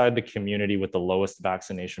inside the community with the lowest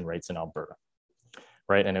vaccination rates in Alberta.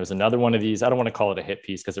 Right. And it was another one of these, I don't want to call it a hit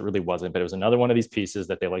piece because it really wasn't, but it was another one of these pieces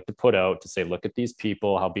that they like to put out to say, look at these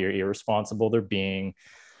people, how irresponsible they're being.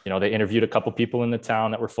 They interviewed a couple people in the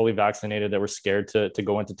town that were fully vaccinated, that were scared to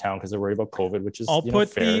go into town because they're worried about COVID, which is fair.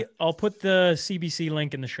 I'll put the CBC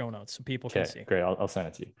link in the show notes so people can see. Great. I'll send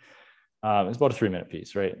it to you. It's about a 3-minute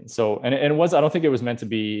piece. Right. So, and it was, I don't think it was meant to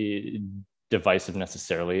be divisive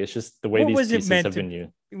necessarily. It's just the way these pieces have been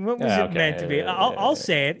used. What was it meant to be? I'll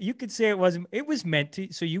say it. You could say it wasn't. It was meant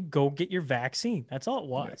to, so you go get your vaccine. That's all it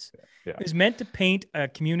was. Yeah. It was meant to paint a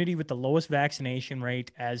community with the lowest vaccination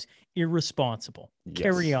rate as irresponsible. Yes.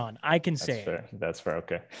 Carry on. I can say it. That's fair.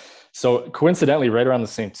 Okay. So coincidentally, right around the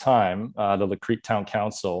same time, the Lacrete Town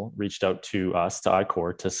Council reached out to us, to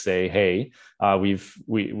ICOR, to say, hey,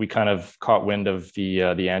 we kind of caught wind of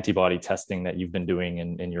the antibody testing that you've been doing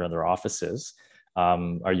in your other offices.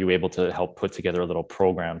 Are you able to help put together a little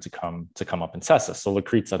program to come up and test us? So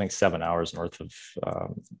Lacrete's, I think, 7 hours north of,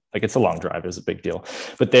 it's a long drive. It was a big deal,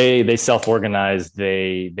 but they self-organized.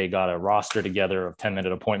 They got a roster together of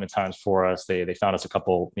 10-minute appointment times for us. They found us a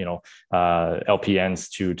couple, LPNs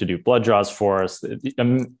to do blood draws for us.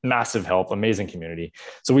 A massive help, amazing community.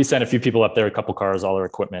 So we sent a few people up there, a couple cars, all our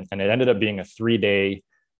equipment, and it ended up being a 3-day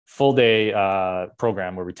full day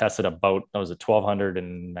program where we tested about,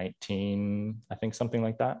 1,219, I think, something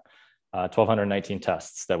like that. 1,219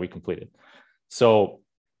 tests that we completed. So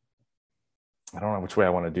I don't know which way I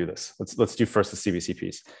want to do this. Let's do first the CBC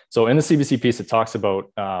piece. So in the CBC piece, it talks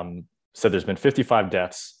about, so there's been 55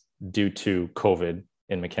 deaths due to COVID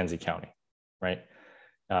in Mackenzie County, right?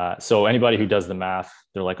 So anybody who does the math,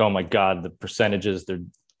 they're like, oh my God, the percentages, they're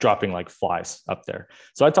dropping like flies up there.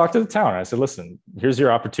 So I talked to the town and I said, listen, here's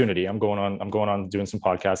your opportunity. I'm going on doing some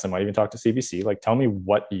podcasts. I might even talk to CBC. Like, tell me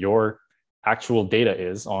what your actual data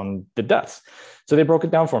is on the deaths. So they broke it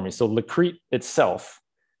down for me. So Lacrete itself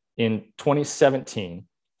in 2017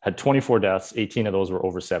 had 24 deaths. 18 of those were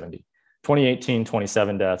over 70. 2018,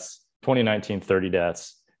 27 deaths. 2019, 30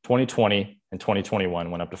 deaths. 2020 and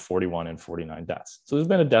 2021 went up to 41 and 49 deaths. So there's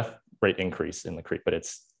been a death rate increase in Lecrete, but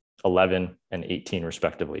it's 11 and 18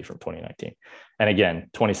 respectively from 2019. And again,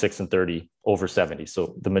 26 and 30 over 70.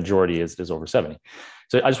 So the majority is over 70.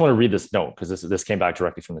 So I just want to read this note because this came back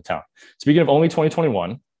directly from the town. Speaking of only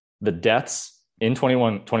 2021, the deaths in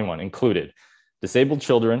 2021 included disabled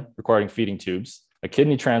children requiring feeding tubes, a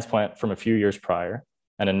kidney transplant from a few years prior,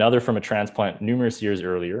 and another from a transplant numerous years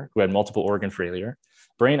earlier who had multiple organ failure,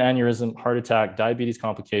 brain aneurysm, heart attack, diabetes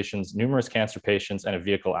complications, numerous cancer patients, and a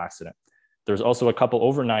vehicle accident. There's also a couple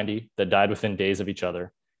over 90 that died within days of each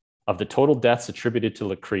other. Of the total deaths attributed to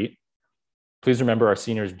Lecrete, please remember our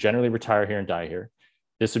seniors generally retire here and die here.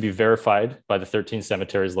 This would be verified by the 13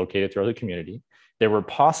 cemeteries located throughout the community. There were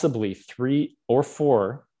possibly 3 or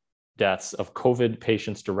 4 deaths of COVID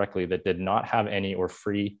patients directly that did not have any or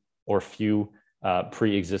few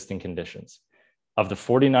pre-existing conditions. Of the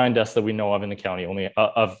 49 deaths that we know of in the county, only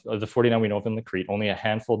of the 49 we know of in Lecrete, only a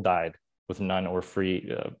handful died with none or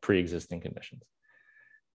pre-existing conditions.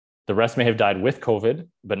 The rest may have died with COVID,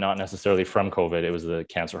 but not necessarily from COVID. It was the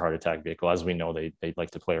cancer heart attack vehicle. As we know, they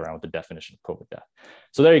like to play around with the definition of COVID death.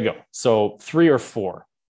 So there you go. So 3 or 4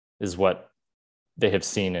 is what they have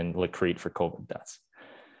seen in Lecrete for COVID deaths.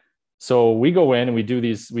 So we go in and we do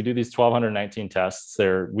these 1,219 tests.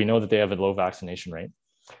 We know that they have a low vaccination rate.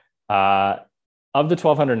 Of the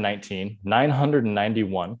 1,219,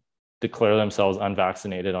 991 declare themselves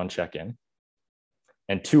unvaccinated on check-in,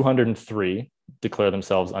 and 203 declare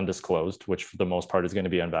themselves undisclosed, which for the most part is going to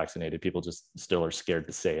be unvaccinated. People just still are scared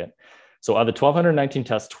to say it. So of the 1,219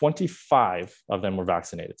 tests, 25 of them were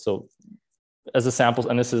vaccinated. So as a sample,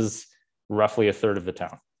 and this is roughly a third of the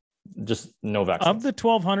town, just no vaccine. Of the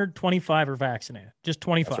 1,200, 25 are vaccinated. Just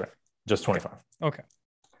 25. That's right. Just 25. Okay.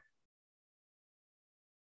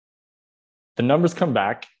 The numbers come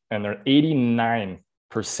back and they're 89%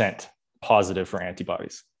 positive for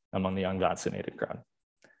antibodies among the unvaccinated crowd.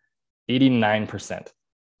 89%.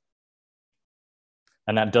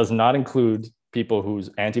 And that does not include people whose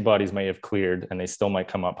antibodies may have cleared and they still might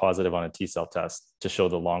come up positive on a T-cell test to show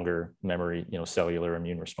the longer memory, cellular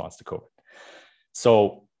immune response to COVID.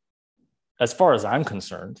 So as far as I'm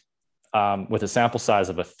concerned, with a sample size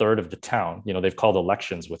of a third of the town, they've called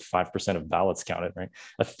elections with 5% of ballots counted, right?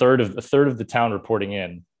 A third of the town reporting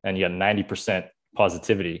in, and you got 90%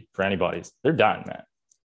 positivity for antibodies. They're done, man.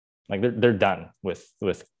 Like they're done with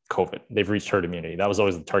COVID. They've reached herd immunity. That was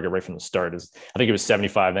always the target right from the start. I think it was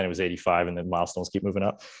 75, then it was 85, and then milestones keep moving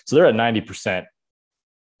up. So they're at 90%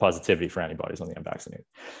 positivity for antibodies on the unvaccinated.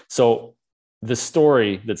 So the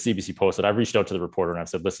story that CBC posted, I've reached out to the reporter and I've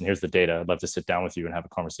said, listen, here's the data. I'd love to sit down with you and have a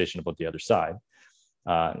conversation about the other side.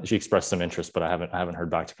 She expressed some interest, but I haven't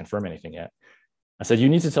heard back to confirm anything yet. I said, you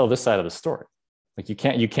need to tell this side of the story. Like you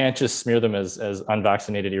can't just smear them as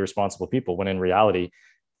unvaccinated, irresponsible people, when in reality,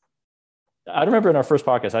 I remember in our first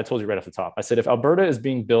podcast, I told you right off the top, I said, if Alberta is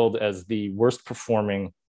being billed as the worst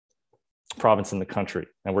performing province in the country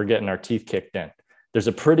and we're getting our teeth kicked in, there's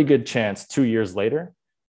a pretty good chance 2 years later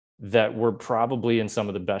that we're probably in some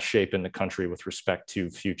of the best shape in the country with respect to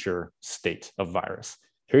future state of virus.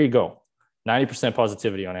 Here you go. 90%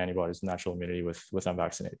 positivity on antibodies, natural immunity with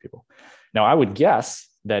unvaccinated people. Now, I would guess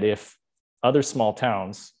that if other small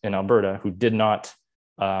towns in Alberta who did not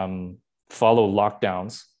follow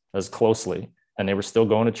lockdowns as closely, and they were still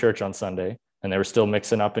going to church on Sunday, and they were still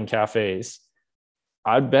mixing up in cafes,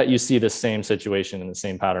 I bet you see the same situation and the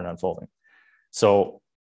same pattern unfolding. So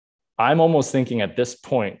I'm almost thinking at this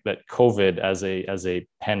point that COVID as a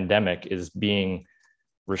pandemic is being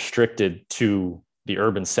restricted to the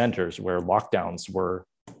urban centers where lockdowns were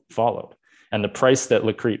followed. And the price that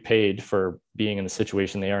Lecrete paid for being in the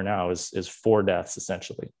situation they are now is 4 deaths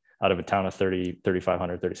essentially out of a town of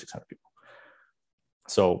 3,500, 3,600 people.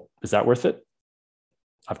 So is that worth it?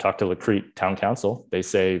 I've talked to Lecrete Town Council. They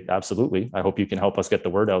say, absolutely. I hope you can help us get the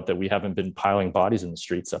word out that we haven't been piling bodies in the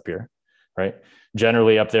streets up here, right?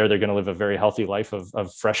 Generally up there, they're going to live a very healthy life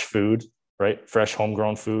of fresh food, right? Fresh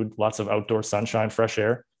homegrown food, lots of outdoor sunshine, fresh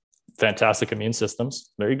air, fantastic immune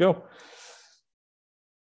systems. There you go.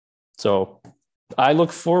 So I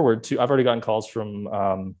look forward to, I've already gotten calls from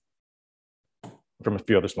a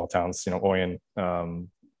few other small towns, Oyen,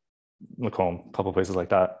 Macomb, a couple of places like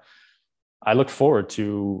that. I look forward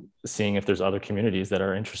to seeing if there's other communities that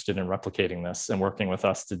are interested in replicating this and working with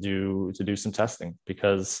us to do some testing,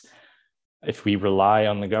 because if we rely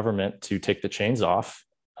on the government to take the chains off,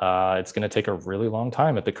 it's going to take a really long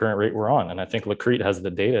time at the current rate we're on. And I think Lecrete has the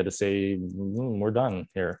data to say, we're done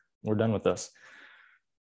here. We're done with this.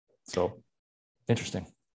 So interesting.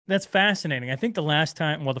 That's fascinating. I think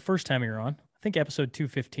the first time you were on, I think episode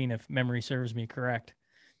 215, if memory serves me correct,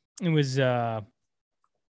 it was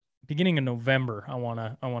beginning of November. I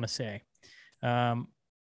wanna say.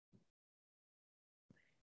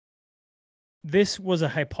 This was a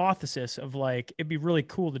hypothesis of like it'd be really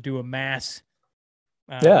cool to do a mass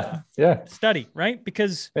Yeah. study, right?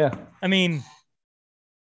 Because Yeah. I mean,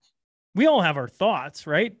 we all have our thoughts,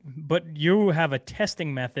 right? But you have a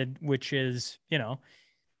testing method, which is,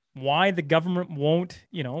 why the government won't,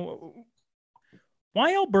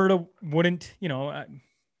 why Alberta wouldn't,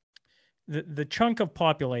 the chunk of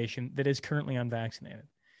population that is currently unvaccinated.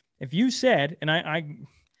 If you said, and I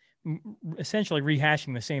essentially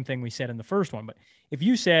rehashing the same thing we said in the first one, but if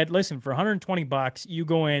you said, listen, for $120, you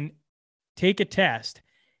go in, take a test,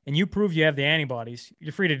 and you prove you have the antibodies,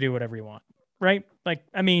 you're free to do whatever you want, right? Like,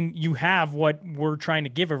 I mean, you have what we're trying to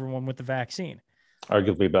give everyone with the vaccine.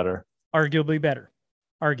 Arguably better. Arguably.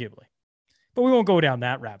 But we won't go down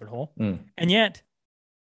that rabbit hole. And yet,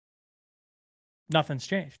 nothing's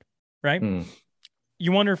changed, right?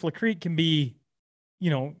 You wonder if Lacrete can be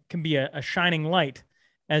a shining light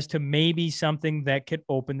as to maybe something that could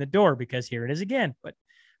open the door, because here it is again. But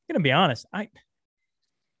I'm going to be honest,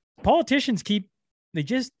 politicians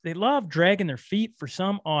they love dragging their feet for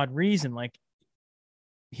some odd reason. Like,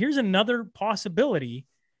 here's another possibility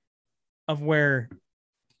of where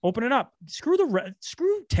open it up.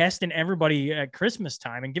 Screw testing everybody at Christmas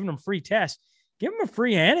time and giving them free tests. Give them a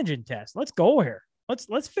free antigen test. Let's go here.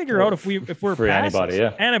 Let's figure out if we're free past antibody. this.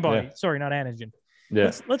 Yeah. Antibody. Yeah. Sorry, not antigen.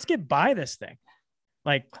 Yeah. Let's get by this thing.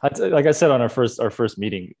 Like I said on our first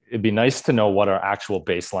meeting, it'd be nice to know what our actual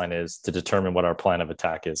baseline is to determine what our plan of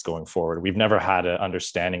attack is going forward. We've never had an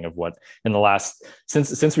understanding of what in the last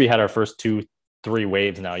since we had our first 2-3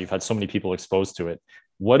 waves. Now you've had so many people exposed to it.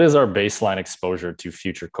 What is our baseline exposure to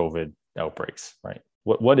future COVID outbreaks? Right?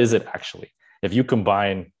 What is it actually? If you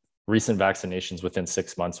combine recent vaccinations within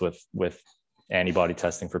 6 months with antibody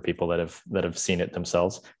testing for people that have seen it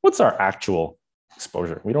themselves, what's our actual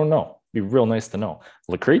exposure? We don't know. It'd be real nice to know.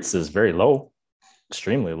 Lacrete's is very low,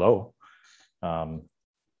 extremely low. And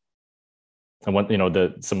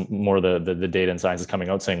when some more of the data and science is coming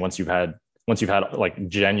out saying once you've had like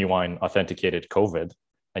genuine authenticated COVID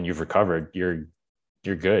and you've recovered, you're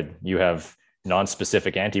good. You have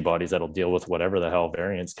non-specific antibodies that'll deal with whatever the hell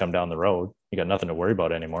variants come down the road. You got nothing to worry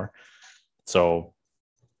about anymore. So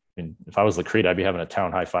I mean, if I was Lacrete, I'd be having a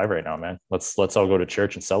town high five right now, man. Let's all go to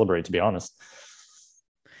church and celebrate, to be honest.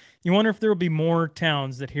 You wonder if there will be more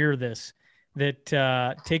towns that hear this, that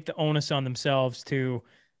take the onus on themselves to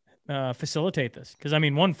facilitate this. Because, I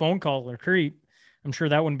mean, one phone call to Lacrete, I'm sure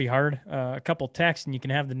that wouldn't be hard. A couple texts, and you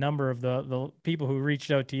can have the number of the people who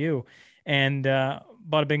reached out to you. And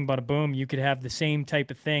bada bing, bada boom, you could have the same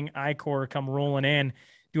type of thing. ICOR come rolling in,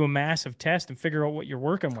 do a massive test, and figure out what you're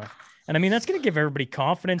working with. And, I mean, that's going to give everybody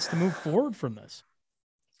confidence to move forward from this.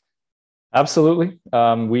 Absolutely.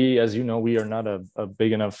 We, as you know, we are not a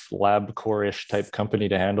big enough LabCorp-ish type company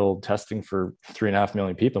to handle testing for 3.5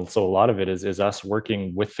 million people. So a lot of it is us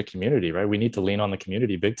working with the community, right? We need to lean on the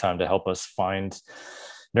community big time to help us find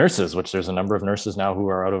nurses, which there's a number of nurses now who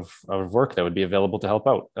are out of work that would be available to help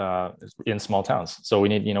out in small towns. So we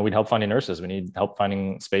need, we'd help finding nurses. We need help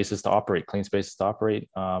finding spaces to operate, clean spaces to operate.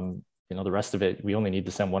 The rest of it, we only need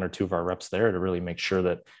to send 1 or 2 of our reps there to really make sure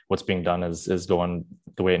that what's being done is going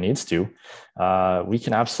the way it needs to. We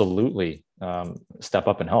can absolutely step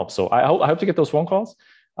up and help. So I hope to get those phone calls.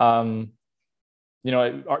 People are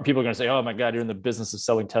going to say, oh my God, you're in the business of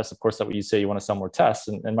selling tests. Of course, that's what you say, you want to sell more tests.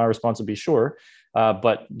 And my response would be sure.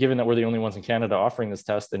 But given that we're the only ones in Canada offering this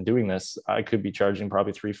test and doing this, I could be charging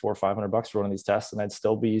probably $300, $400, $500 for one of these tests, and I'd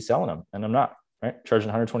still be selling them. And I'm not, right?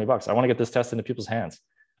 Charging $120. I want to get this test into people's hands.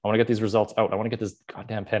 I want to get these results out. I want to get this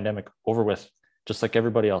goddamn pandemic over with, just like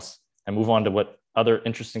everybody else, and move on to what other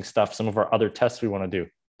interesting stuff, some of our other tests we want to do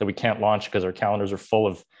that we can't launch because our calendars are full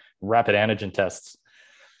of rapid antigen tests.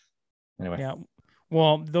 Anyway. Yeah.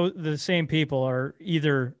 Well, the same people are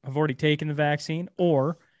either have already taken the vaccine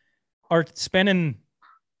or are spending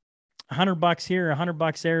 $100 here,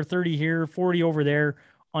 $100 there, 30 here, 40 over there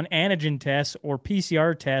on antigen tests or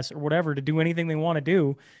PCR tests or whatever to do anything they want to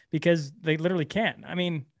do because they literally can't. I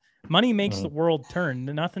mean, money makes the world turn.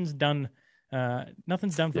 Nothing's done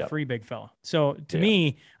for free, big fella. So to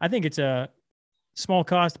me, I think it's a small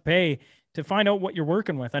cost to pay to find out what you're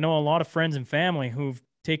working with. I know a lot of friends and family who've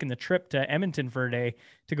taken the trip to Edmonton for a day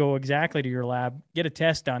to go exactly to your lab, get a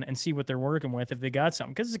test done, and see what they're working with if they got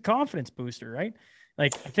something. Because it's a confidence booster, right?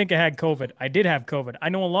 Like, I think I had COVID. I did have COVID. I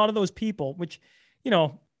know a lot of those people, which,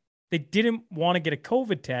 they didn't want to get a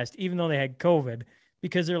COVID test, even though they had COVID,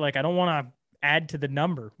 because they're like, I don't want to add to the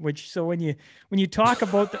number, so when you talk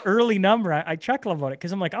about the early number, I chuckle about it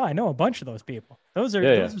because I'm like, oh, I know a bunch of those people. Those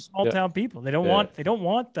are small town people. They don't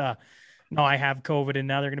want the, no, I have COVID and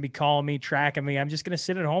now they're going to be calling me, tracking me. I'm just going to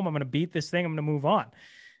sit at home. I'm going to beat this thing. I'm going to move on.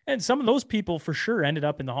 And some of those people for sure ended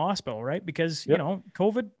up in the hospital, right? Because, you know,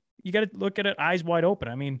 COVID, you got to look at it eyes wide open.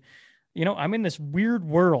 I mean, you know, I'm in this weird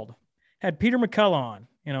world. Had Peter McCullough on,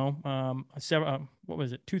 you know, what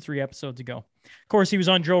was it? 2-3 episodes ago. Of course, he was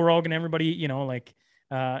on Joe Rogan. Everybody, you know, like,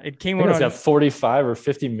 it came out. It's got 45 or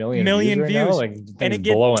 50 million views. Right now. Like, things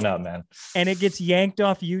blowing up, man. And it gets yanked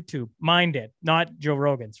off YouTube. Mine did, not Joe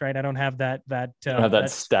Rogan's, right? I don't have that. I don't have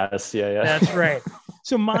that status. Yeah. That's right.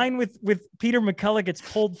 So mine with Peter McCullough gets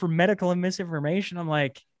pulled for medical and misinformation. I'm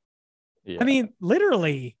like, I mean,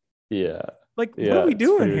 literally. Yeah. Like, what are we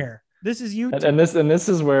doing here? This is YouTube. And this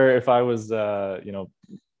is where, if I was, you know,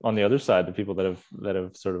 on the other side, the people that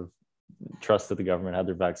have sort of trusted the government, had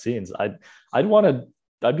their vaccines, I'd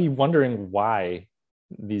be wondering why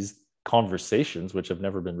these conversations, which have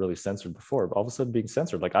never been really censored before, but all of a sudden being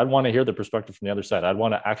censored. Like, I'd want to hear the perspective from the other side. I'd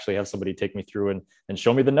want to actually have somebody take me through and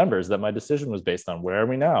show me the numbers that my decision was based on. Where are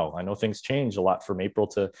we now? I know things change a lot from April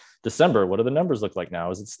to December. What do the numbers look like now?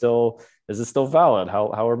 Is it still valid?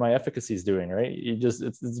 How are my efficacies doing? Right?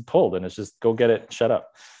 It's pulled, and it's just go get it, shut up.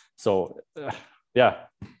 So yeah,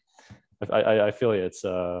 I feel you. It's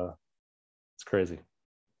crazy.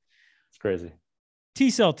 It's crazy.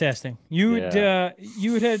 T-cell testing. You had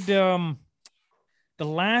the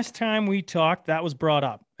last time we talked, that was brought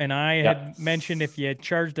up, and I had mentioned if you had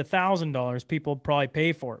charged $1,000, people would probably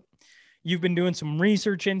pay for it. You've been doing some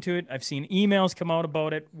research into it. I've seen emails come out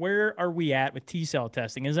about it. Where are we at with T-cell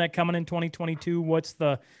testing? Is that coming in 2022? What's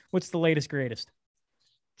the latest, greatest?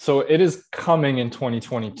 So it is coming in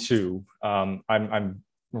 2022. I'm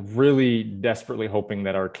really desperately hoping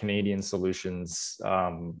that our Canadian solutions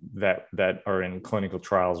that are in clinical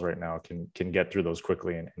trials right now can get through those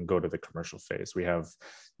quickly and go to the commercial phase. We have,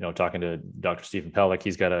 you know, talking to Dr. Stephen Pellick,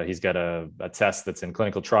 he's got a test that's in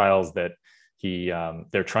clinical trials that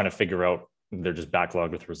they're trying to figure out. They're just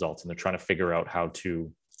backlogged with results, and they're trying to figure out how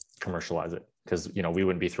to commercialize it, because, you know, we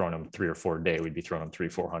wouldn't be throwing them 3 or 4 a day. We'd be throwing them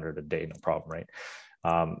 300-400 a day, no problem, right?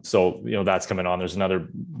 So, you know, that's coming on. There's another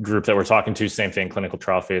group that we're talking to, same thing, clinical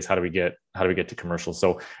trial phase. How do we get to commercial?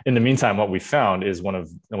 So in the meantime, what we found is one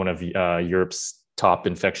of Europe's top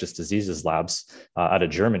infectious diseases labs out of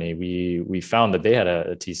Germany. We found that they had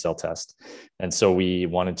a T-cell test, and so we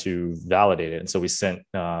wanted to validate it. And so we sent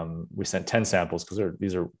 10 samples, because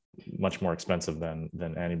these are much more expensive than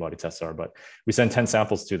antibody tests are, but we sent 10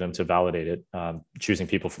 samples to them to validate it, choosing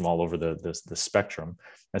people from all over the spectrum.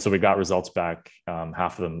 And so we got results back,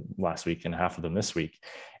 half of them last week and half of them this week.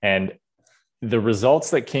 And the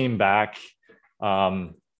results that came back,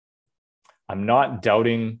 I'm not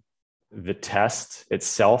doubting the test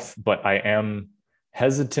itself, but I am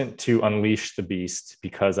hesitant to unleash the beast,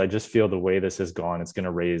 because I just feel the way this has gone, it's going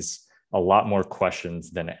to raise a lot more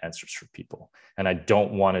questions than answers for people. And I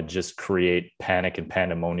don't want to just create panic and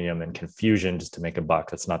pandemonium and confusion just to make a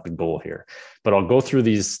buck. That's not the goal here. But I'll go through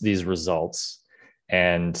these results.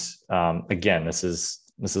 And again, this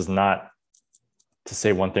is not to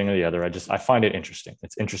say one thing or the other. I find it interesting.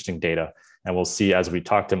 It's interesting data. And we'll see as we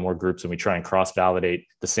talk to more groups and we try and cross-validate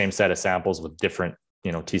the same set of samples with different,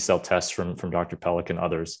 you know, T-cell tests from Dr. Pellick and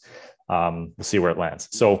others. We'll see where it lands.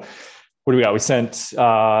 So what do we got? We sent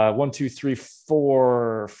 5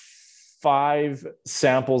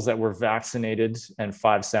 samples that were vaccinated and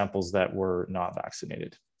 5 samples that were not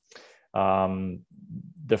vaccinated.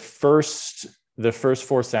 The first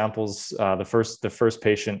 4 samples, the first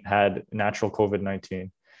patient had natural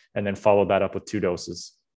COVID-19, and then followed that up with 2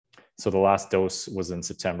 doses. So the last dose was in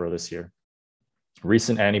September of this year.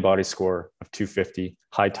 Recent antibody score of 250,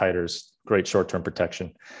 high titers, great short-term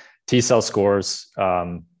protection. T-cell scores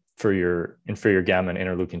for your inferior gamma and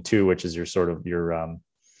interleukin 2, which is your sort of your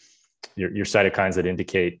cytokines that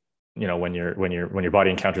indicate, you know, when your body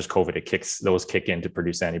encounters COVID, those kick in to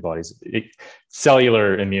produce antibodies.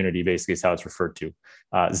 Cellular immunity basically is how it's referred to.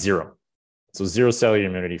 0. So 0 cellular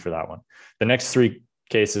immunity for that one. The next 3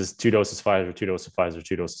 cases, 2 doses Pfizer, 2 doses Pfizer,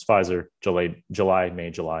 2 doses Pfizer,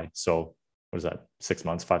 July. So what is that? 6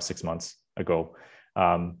 months, 5-6 months ago.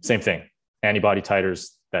 Same thing. Antibody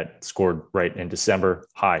titers that scored right in December,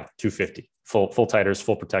 high, 250, full titers,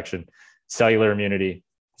 full protection. Cellular immunity,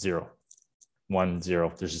 0. 1,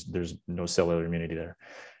 0. There's no cellular immunity there.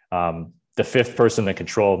 The 5th person, the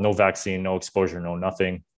control, no vaccine, no exposure, no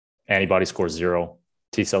nothing. Antibody score 0.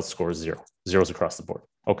 T-cell score 0. Zeros across the board.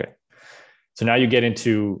 Okay. So now you get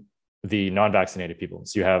into the non-vaccinated people.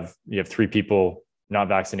 So you have 3 people not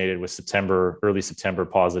vaccinated with early September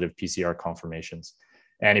positive PCR confirmations.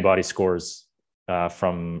 Antibody scores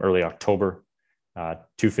from early October,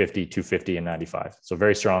 250, 250, and 95. So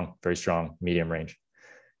very strong, medium range.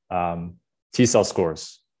 T cell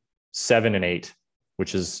scores, 7 and 8,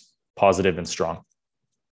 which is positive and strong.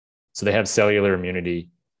 So they have cellular immunity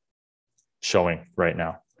showing right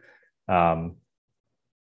now.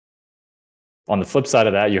 On the flip side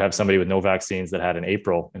of that, you have somebody with no vaccines that had an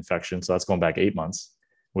April infection. So that's going back 8 months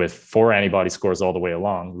with 4 antibody scores all the way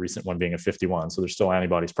along, the recent one being a 51. So there's still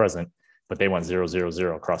antibodies present, but they went 0, 0,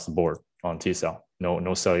 0 across the board on T cell,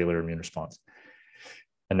 no cellular immune response.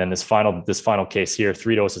 And then this final case here,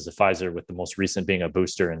 3 doses of Pfizer with the most recent being a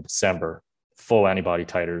booster in December, full antibody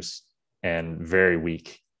titers and very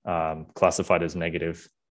weak, classified as negative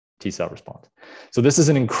T cell response. So this is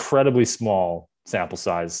an incredibly small sample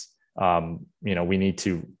size. We need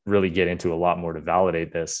to really get into a lot more to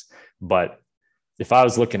validate this. But if I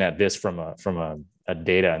was looking at this from a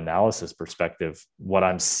data analysis perspective, what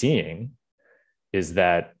I'm seeing is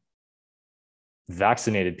that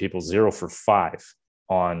vaccinated people 0 for 5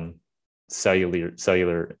 on cellular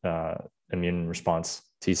immune response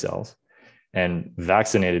T cells, and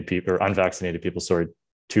vaccinated people or unvaccinated people,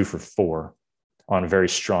 2 for 4 on very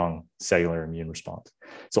strong cellular immune response.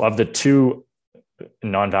 So of the 2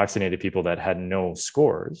 non-vaccinated people that had no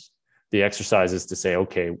scores, the exercise is to say,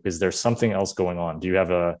 okay, is there something else going on? Do you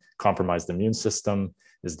have a compromised immune system?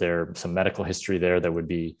 Is there some medical history there that would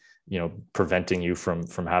be, preventing you from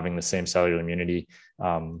having the same cellular immunity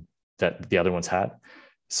that the other ones had?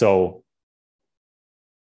 So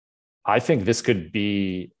I think this could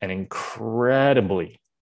be an incredibly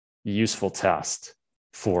useful test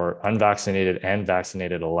for unvaccinated and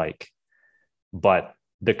vaccinated alike. But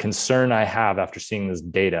the concern I have after seeing this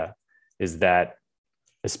data is that,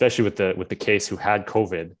 especially with the case who had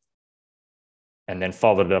COVID and then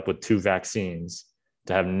followed it up with 2 vaccines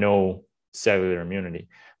to have no cellular immunity.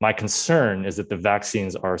 My concern is that the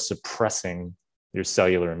vaccines are suppressing your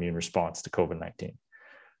cellular immune response to COVID-19,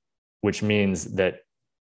 which means that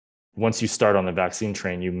once you start on the vaccine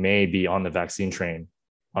train, you may be on the vaccine train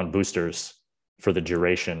on boosters for the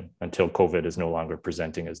duration until COVID is no longer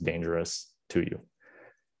presenting as dangerous to you.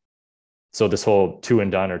 So this whole 2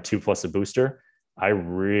 and done or 2 plus a booster, I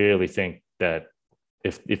really think that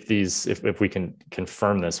if we can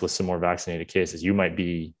confirm this with some more vaccinated cases, you might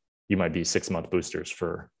be 6-month boosters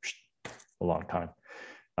for a long time.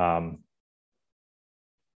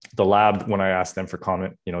 The lab, when I asked them for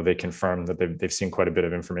comment, they confirmed that they've seen quite a bit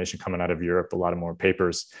of information coming out of Europe, a lot of more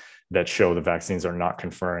papers that show the vaccines are not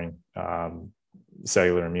conferring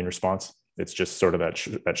cellular immune response. It's just sort of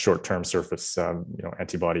that short-term surface,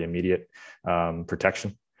 antibody immediate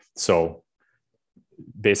protection. So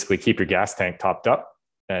basically keep your gas tank topped up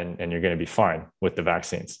and you're going to be fine with the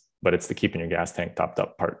vaccines, but it's the keeping your gas tank topped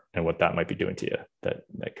up part and what that might be doing to you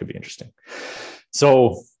that could be interesting.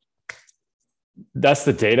 So that's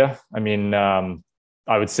the data. I mean,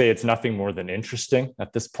 I would say it's nothing more than interesting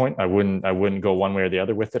at this point. I wouldn't go one way or the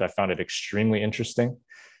other with it. I found it extremely interesting.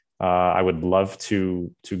 I would love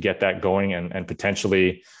to get that going and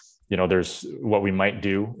potentially, there's what we might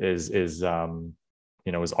do is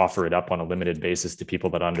offer it up on a limited basis to people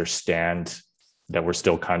that understand that we're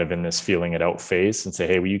still kind of in this feeling it out phase and say,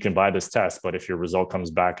 hey, well, you can buy this test, but if your result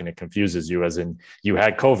comes back and it confuses you, as in you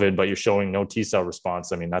had COVID, but you're showing no T cell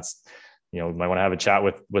response. I mean, that's, you might want to have a chat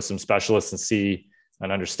with some specialists and see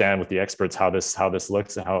and understand with the experts how this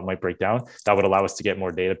looks and how it might break down. That would allow us to get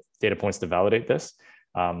more data points to validate this.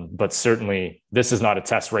 But certainly this is not a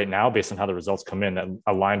test right now based on how the results come in that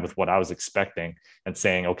aligned with what I was expecting and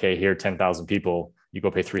saying, okay, here, 10,000 people, you go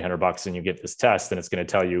pay $300 and you get this test and it's going to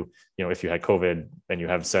tell you, if you had COVID and you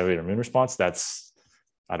have cellular immune response.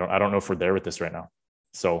 I don't know if we're there with this right now.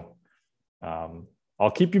 So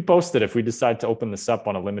I'll keep you posted if we decide to open this up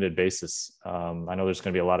on a limited basis. I know there's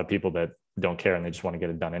going to be a lot of people that don't care and they just want to get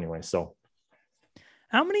it done anyway. So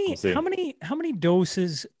how many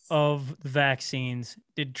doses of vaccines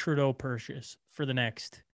did Trudeau purchase for the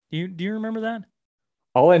next? Do you remember that?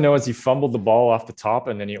 All I know is he fumbled the ball off the top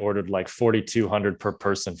and then he ordered like 4,200 per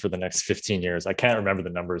person for the next 15 years. I can't remember the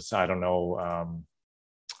numbers. I don't know.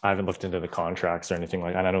 I haven't looked into the contracts or anything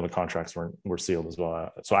like that. I know the contracts were sealed as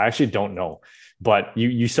well. So I actually don't know, but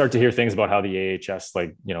you start to hear things about how the AHS,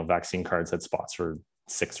 vaccine cards had spots for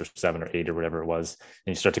 6 or 7 or 8 or whatever it was.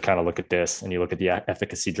 And you start to kind of look at this and you look at the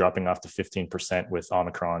efficacy dropping off to 15% with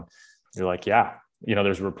Omicron. You're like, yeah,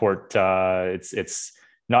 there's a report. It's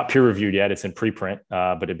not peer reviewed yet. It's in preprint,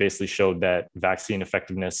 but it basically showed that vaccine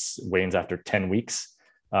effectiveness wanes after 10 weeks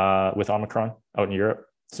with Omicron out in Europe.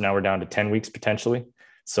 So now we're down to 10 weeks potentially.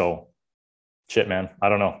 So shit, man, I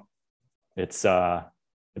don't know. It's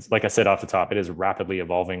like I said off the top, it is rapidly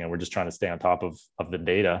evolving, and we're just trying to stay on top of the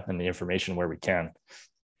data and the information where we can.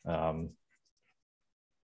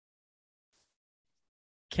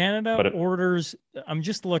 Canada orders. I'm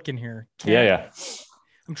just looking here. Yeah.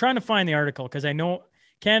 I'm trying to find the article because I know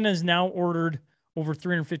Canada has now ordered over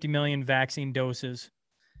 350 million vaccine doses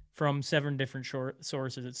from 7 different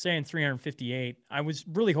sources. It's saying 358. I was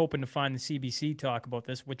really hoping to find the CBC talk about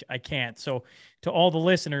this, which I can't. So to all the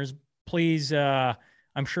listeners, please,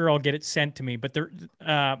 I'm sure I'll get it sent to me. But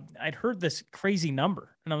I'd heard this crazy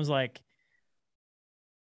number, and I was like,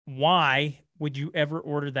 why would you ever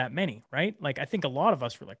order that many, right? Like, I think a lot of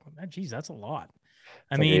us were like, well, geez, that's a lot.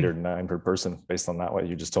 I mean, 8 or 9 per person based on that, what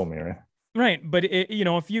you just told me, right? Right. But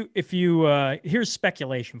if you here's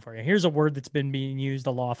speculation for you. Here's a word that's been being used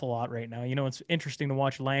a awful lot right now. It's interesting to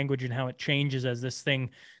watch language and how it changes as this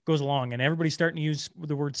thing goes along. And everybody's starting to use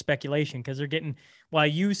the word speculation because they're getting,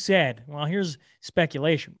 you said, here's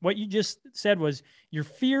speculation. What you just said was your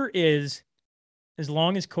fear is, as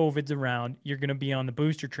long as COVID's around, you're going to be on the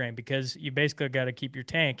booster train because you basically got to keep your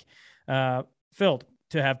tank filled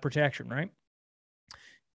to have protection, right?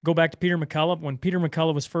 Go back to Peter McCullough. When Peter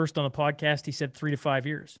McCullough was first on the podcast, he said 3 to 5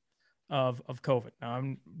 years of COVID. Now,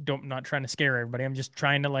 I'm not trying to scare everybody. I'm just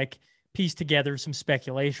trying to piece together some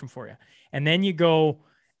speculation for you. And then you go,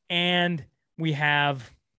 and we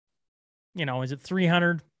have, is it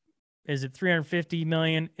 300? Is it 350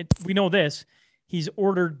 million? We know this. He's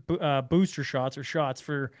ordered booster shots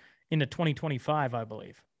for into 2025, I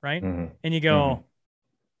believe, right? Mm-hmm. And you go,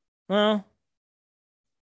 well,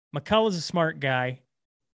 McCullough's a smart guy.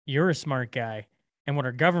 You're a smart guy. And what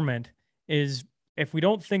our government is, if we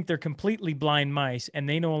don't think they're completely blind mice and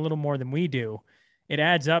they know a little more than we do, it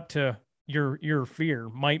adds up to your fear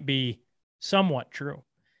might be somewhat true.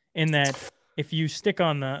 In that if you stick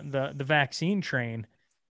on the vaccine train,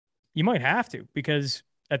 you might have to, because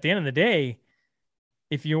at the end of the day,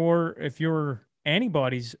 if your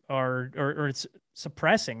antibodies are or it's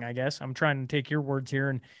suppressing, I guess, I'm trying to take your words here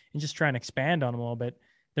and just try and expand on them a little bit,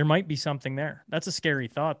 there might be something there. That's a scary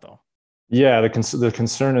thought, though. Yeah, the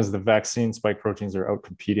concern is the vaccine spike proteins are out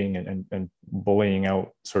competing and bullying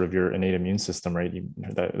out sort of your innate immune system, right?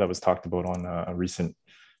 That was talked about on a recent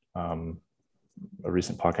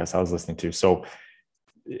podcast I was listening to. So,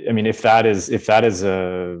 I mean, if that is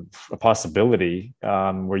a possibility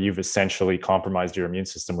where you've essentially compromised your immune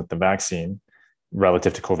system with the vaccine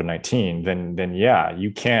relative to COVID-19, then yeah,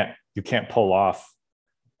 you can't pull off.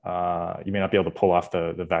 You may not be able to pull off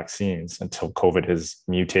the vaccines until COVID has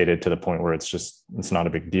mutated to the point where it's not a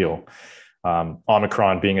big deal.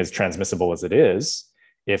 Omicron being as transmissible as it is,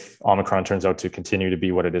 if Omicron turns out to continue to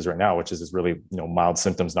be what it is right now, which is really mild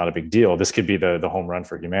symptoms, not a big deal, this could be the home run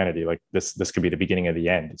for humanity. Like this could be the beginning of the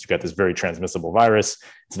end. You've got this very transmissible virus.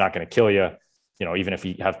 It's not going to kill you. Even if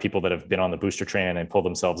you have people that have been on the booster train and pull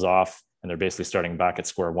themselves off and they're basically starting back at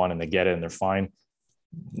square one and they get it and they're fine,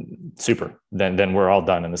 super, then we're all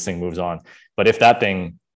done and this thing moves on. But if that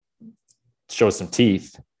thing shows some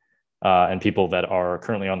teeth and people that are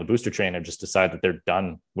currently on the booster train have just decided that they're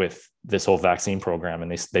done with this whole vaccine program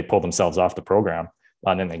and they pull themselves off the program,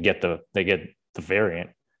 and then they get the variant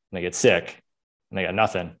and they get sick and they got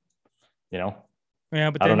nothing, Yeah,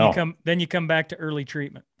 but then you come back to early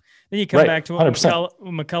treatment. Then you come back to what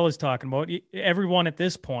McCullough's talking about. Everyone at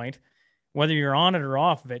this point, whether you're on it or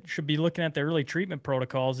off of it, should be looking at the early treatment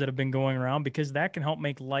protocols that have been going around, because that can help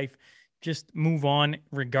make life just move on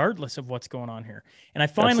regardless of what's going on here. And I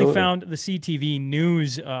finally found the CTV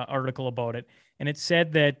News article about it, and it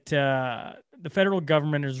said that the federal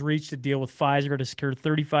government has reached a deal with Pfizer to secure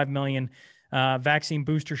 35 million vaccine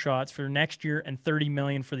booster shots for next year and 30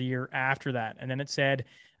 million for the year after that. And then it said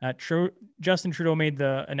Justin Trudeau made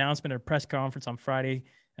the announcement at a press conference on Friday,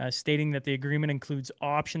 stating that the agreement includes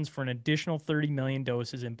options for an additional 30 million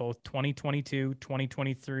doses in both 2022,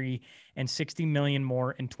 2023, and 60 million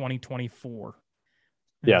more in 2024.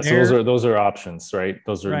 Yeah, so those are options, right?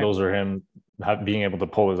 Those are him being able to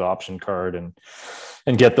pull his option card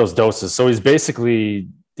and get those doses. So he's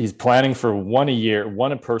planning for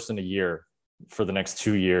one person a year for the next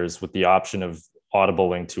 2 years, with the option of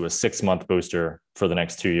audibling to a 6-month booster for the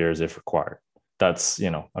next 2 years if required. That's,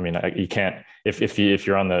 you can't, if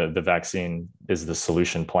you're on the vaccine is the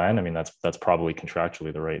solution plan. I mean, that's probably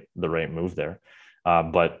contractually the right move there.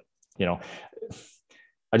 But,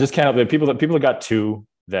 I just can't, the people that got 2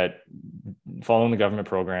 that following the government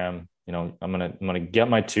program, I'm going to get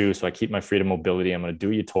my 2. So I keep my freedom of mobility. I'm going to do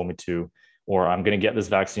what you told me to. or I'm going to get this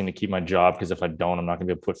vaccine to keep my job because if I don't, I'm not going to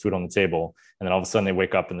be able to put food on the table. And then all of a sudden they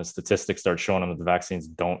wake up and the statistics start showing them that the vaccines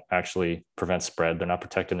don't actually prevent spread. They're not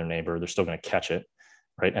protecting their neighbor. They're still going to catch it,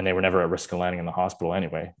 right? And they were never at risk of landing in the hospital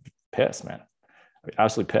anyway. Pissed, man.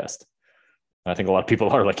 Absolutely pissed. And I think a lot of people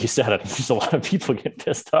are, like you said, there's a lot of people get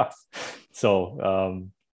pissed off. So,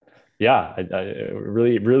 yeah,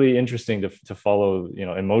 really, really interesting to follow,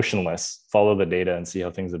 emotionless, follow the data and see how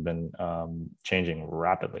things have been changing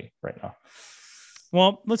rapidly right now.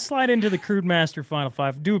 Well, let's slide into the Crude Master Final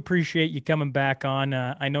Five. Do appreciate you coming back on.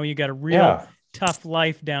 I know you got a real tough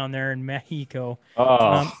life down there in Mexico.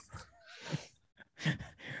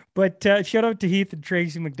 But shout out to Heath and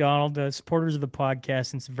Tracy McDonald, supporters of the podcast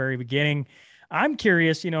since the very beginning. I'm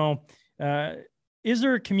curious, is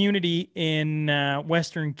there a community in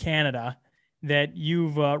Western Canada that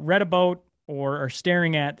you've read about or are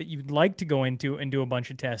staring at that you'd like to go into and do a bunch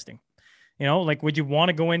of testing? Like, would you want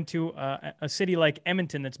to go into a city like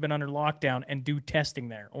Edmonton that's been under lockdown and do testing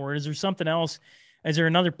there? Or is there something else? Is there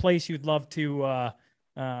another place you'd love to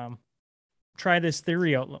try this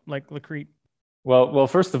theory out, like Lacrete? Well,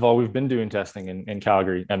 first of all, we've been doing testing in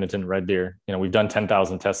Calgary, Edmonton, Red Deer. We've done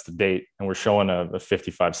 10,000 tests to date, and we're showing a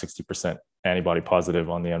 55, 60% antibody positive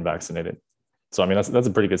on the unvaccinated. So, I mean, that's a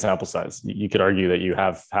pretty good sample size. You could argue that you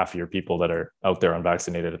have half of your people that are out there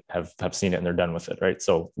unvaccinated have seen it and they're done with it, right?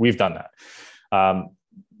 So we've done that.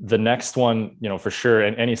 The next one, for sure,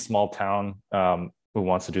 in any small town who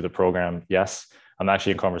wants to do the program, yes. I'm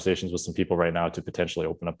actually in conversations with some people right now to potentially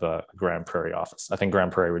open up a Grand Prairie office. I think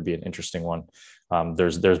Grand Prairie would be an interesting one.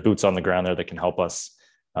 There's boots on the ground there that can help us.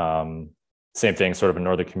 Same thing, sort of a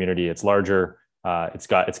northern community. It's larger. It's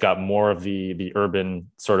got more of the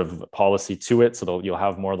urban sort of policy to it. So you'll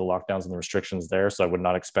have more of the lockdowns and the restrictions there. So I would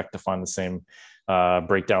not expect to find the same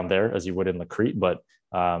breakdown there as you would in Lacrete, but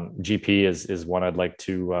GP is one I'd like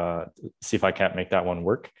to see if I can't make that one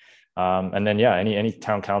work. And then, any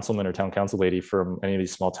town councilman or town council lady from any of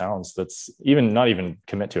these small towns that's not even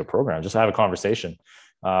commit to a program, just have a conversation.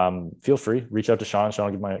 Feel free, reach out to Sean. Sean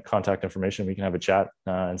will give my contact information. We can have a chat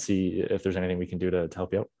and see if there's anything we can do to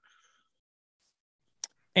help you out.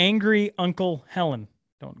 Angry Uncle Helen.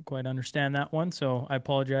 Don't quite understand that one, so I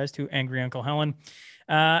apologize to Angry Uncle Helen.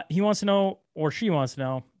 He wants to know, or she wants to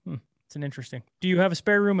know, it's an interesting. Do you have a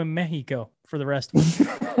spare room in Mexico for the rest of us?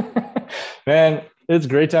 Man, it's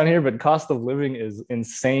great down here, but cost of living is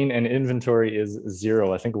insane and inventory is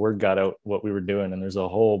zero. I think word got out what we were doing, and there's a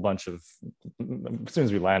whole bunch of, as soon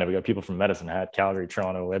as we landed, we got people from Medicine Hat, Calgary,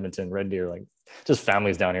 Toronto, Edmonton, Red Deer, like just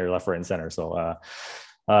families down here left, right, and center. So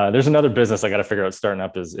there's another business I got to figure out starting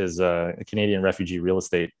up is a Canadian refugee real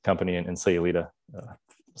estate company in Sayulita.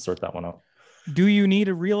 Sort that one out. Do you need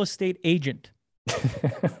a real estate agent? Do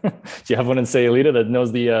you have one in Sayulita that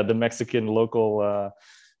knows the Mexican local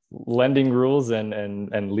lending rules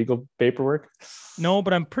and legal paperwork? No,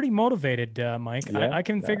 but I'm pretty motivated, Mike. Yeah, I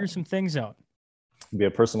can figure some things out. Be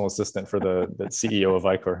a personal assistant for the CEO of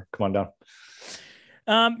Vicor. Come on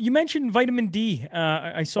down. You mentioned vitamin D.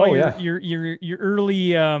 I saw your early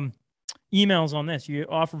emails on this. You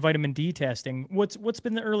offer vitamin D testing. What's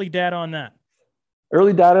been the early data on that?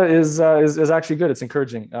 Early data is actually good. It's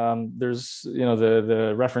encouraging. There's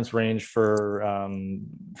the reference range for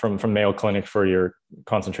from Mayo Clinic for your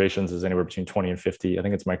concentrations is anywhere between 20 and 50. I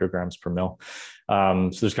think it's micrograms per mil. So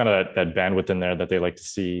there's kind of that bandwidth in there that they like to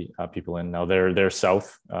see people in. Now they're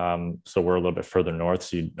south, so we're a little bit further north.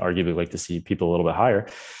 So you'd arguably like to see people a little bit higher.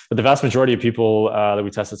 But the vast majority of people that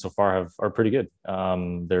we tested so far are pretty good.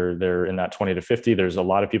 They're in that 20 to 50. There's a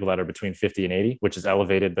lot of people that are between 50 and 80, which is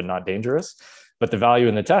elevated but not dangerous. But the value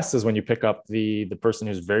in the test is when you pick up the person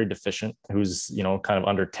who's very deficient, who's kind of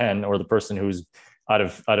under 10, or the person who's out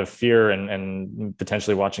of fear and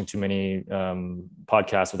potentially watching too many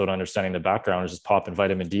podcasts without understanding the background, is just popping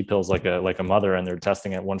vitamin D pills like a mother, and they're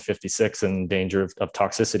testing at 156 and danger of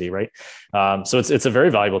toxicity, right? So it's a very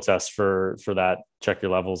valuable test for that. Check your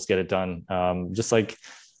levels, get it done. Just like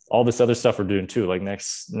all this other stuff we're doing too. Like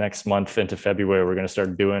next month into February, we're going to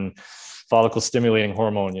start doing follicle stimulating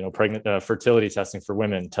hormone, pregnant fertility testing for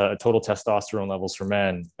women, total testosterone levels for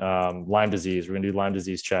men, Lyme disease. We're going to do Lyme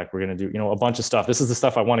disease check. We're going to do, a bunch of stuff. This is the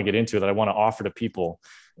stuff I want to get into that I want to offer to people,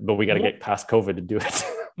 but we got to get past COVID to do it.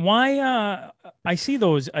 Why? I see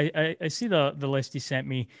those. I see the list you sent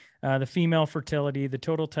me, the female fertility, the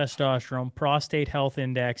total testosterone, prostate health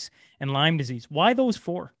index, and Lyme disease. Why those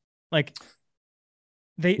four? Like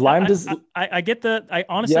Lyme disease. I get the,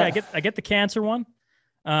 I get the cancer one.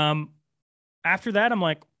 After that, I'm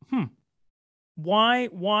like,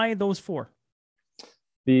 why those four?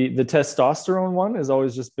 The testosterone one has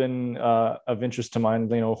always just been of interest to mine.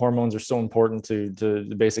 You know, hormones are so important to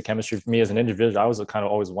the basic chemistry for me as an individual. I was kind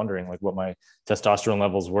of always wondering like what my testosterone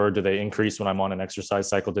levels were. Do they increase when I'm on an exercise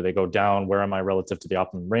cycle? Do they go down? Where am I relative to the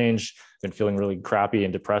optimum range? Been feeling really crappy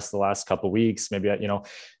and depressed the last couple of weeks. Maybe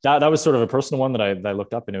that was sort of a personal one that I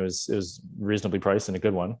looked up, and it was reasonably priced and a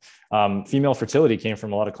good one. Female fertility came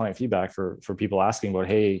from a lot of client feedback for people asking about,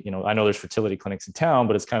 hey, I know there's fertility clinics in town,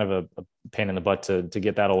 but it's kind of a pain in the butt to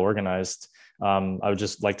get that all organized. I would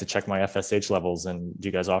just like to check my FSH levels, and do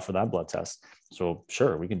you guys offer that blood test? So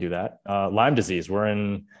sure, we can do that. Lyme disease, we're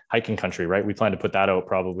in hiking country, right? We plan to put that out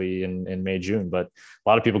probably in May, June, but a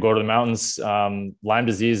lot of people go to the mountains. Lyme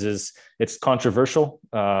disease it's controversial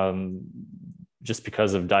just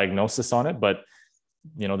because of diagnosis on it, but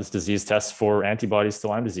this disease tests for antibodies to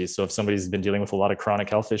Lyme disease. So if somebody's been dealing with a lot of chronic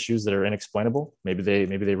health issues that are inexplainable, maybe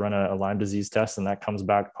they run a Lyme disease test and that comes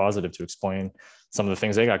back positive to explain some of the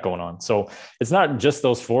things they got going on. So it's not just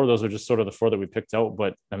those four. Those are just sort of the four that we picked out.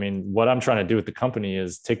 But I mean, what I'm trying to do with the company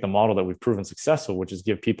is take the model that we've proven successful, which is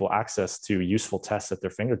give people access to useful tests at their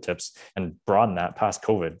fingertips and broaden that past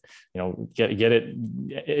COVID. Get it.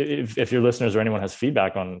 If your listeners or anyone has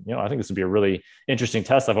feedback on, I think this would be a really interesting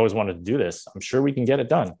test. I've always wanted to do this. I'm sure we can get it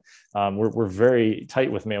done. We're very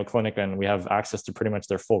tight with Mayo Clinic, and we have access to pretty much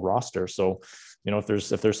their full roster. So, if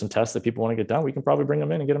there's some tests that people want to get done, we can probably bring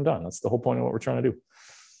them in and get them done. That's the whole point of what we're trying to do.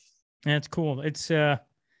 That's cool. It's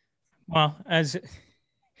well, as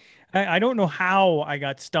I don't know how I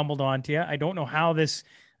got stumbled onto you. I don't know how this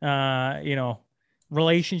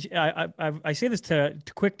relationship. I say this to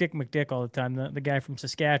Quick Dick McDick all the time, the guy from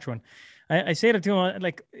Saskatchewan. I say it to him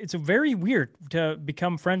like it's very weird to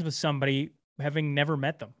become friends with somebody having never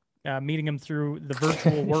met them. Meeting them through the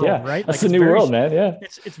virtual world, yeah, right? That's a new world, man. Yeah.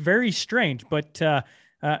 It's very strange. But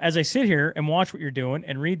as I sit here and watch what you're doing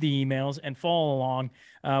and read the emails and follow along,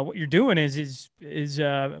 what you're doing is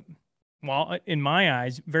well, in my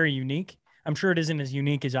eyes, very unique. I'm sure it isn't as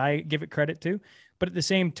unique as I give it credit to, but at the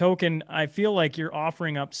same token, I feel like you're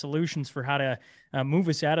offering up solutions for how to move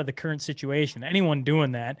us out of the current situation. Anyone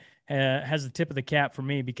doing that has the tip of the cap for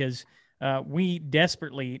me, because we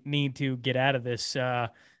desperately need to get out of this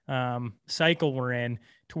cycle we're in,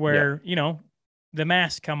 to where, the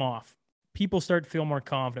masks come off. People start to feel more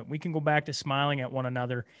confident. We can go back to smiling at one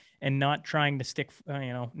another and not trying to stick,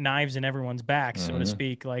 knives in everyone's back, so to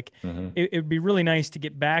speak. Like it'd be really nice to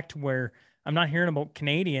get back to where I'm not hearing about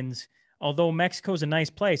Canadians, although Mexico's a nice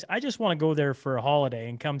place. I just want to go there for a holiday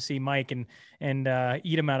and come see Mike and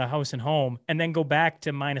eat him at a house and home, and then go back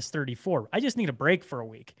to -34. I just need a break for a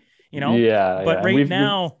week, Yeah. But right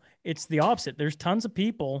now it's the opposite. There's tons of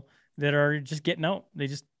people that are just getting out.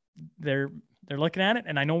 They're looking at it.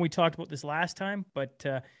 And I know we talked about this last time, but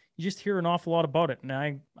you just hear an awful lot about it. And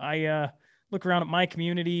I look around at my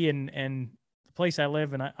community and the place I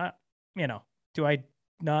live, and I do I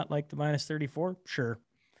not like the -34? Sure.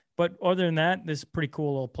 But other than that, this is a pretty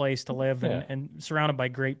cool little place to live and surrounded by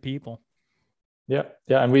great people. Yeah.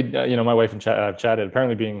 And we, my wife and I've chatted,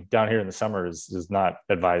 apparently being down here in the summer is not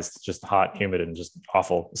advised. It's just hot, humid, and just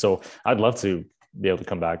awful. So I'd love to be able to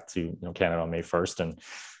come back to Canada on May 1st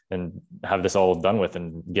and have this all done with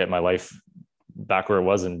and get my life back where it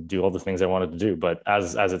was and do all the things I wanted to do. But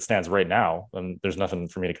as it stands right now, there's nothing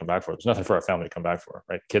for me to come back for. There's nothing for our family to come back for,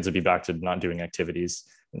 right? Kids would be back to not doing activities.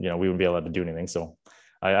 We wouldn't be allowed to do anything. So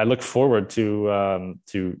I look forward to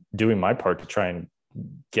doing my part to try and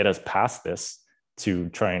get us past this, to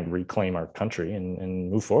try and reclaim our country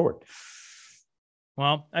and move forward.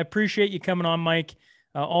 Well, I appreciate you coming on, Mike.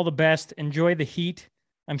 All the best. Enjoy the heat.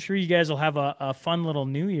 I'm sure you guys will have a fun little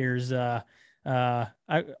New Year's.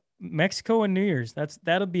 Mexico and New Year's.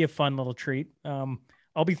 That'll be a fun little treat.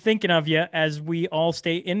 I'll be thinking of you as we all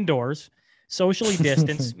stay indoors, socially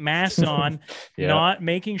distanced, masks on, not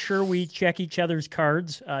making sure we check each other's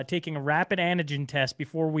cards, taking a rapid antigen test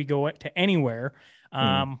before we go to anywhere.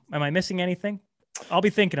 Am I missing anything? I'll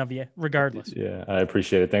be thinking of you regardless. Yeah, I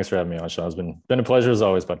appreciate it. Thanks for having me on, Sean. It's been a pleasure as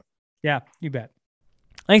always, bud. Yeah, you bet.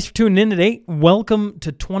 Thanks for tuning in today. Welcome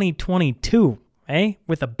to 2022,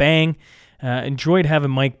 with a bang. Enjoyed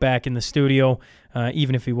having Mike back in the studio,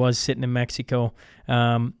 even if he was sitting in Mexico.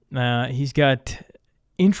 He's got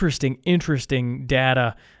interesting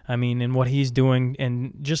data, in what he's doing,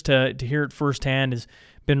 and just to hear it firsthand has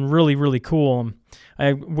been really, really cool.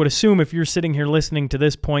 I would assume if you're sitting here listening to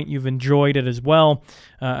this point, you've enjoyed it as well.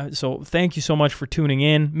 So thank you so much for tuning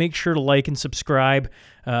in. Make sure to like and subscribe.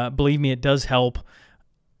 Believe me, it does help.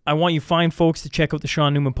 I want you fine folks to check out the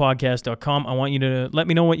SeanNewmanPodcast.com. I want you to let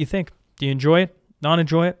me know what you think. Do you enjoy it? Not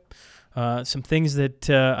enjoy it? Some things that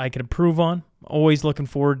I could improve on? Always looking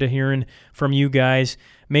forward to hearing from you guys.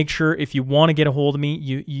 Make sure if you want to get a hold of me,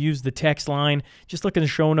 you use the text line. Just look in the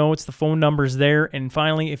show notes. The phone number's there. And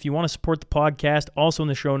finally, if you want to support the podcast, also in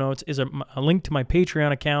the show notes is a link to my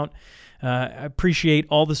Patreon account. I appreciate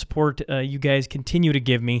all the support you guys continue to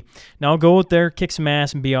give me. Now go out there, kick some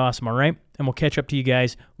ass, and be awesome, all right? And we'll catch up to you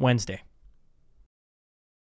guys Wednesday.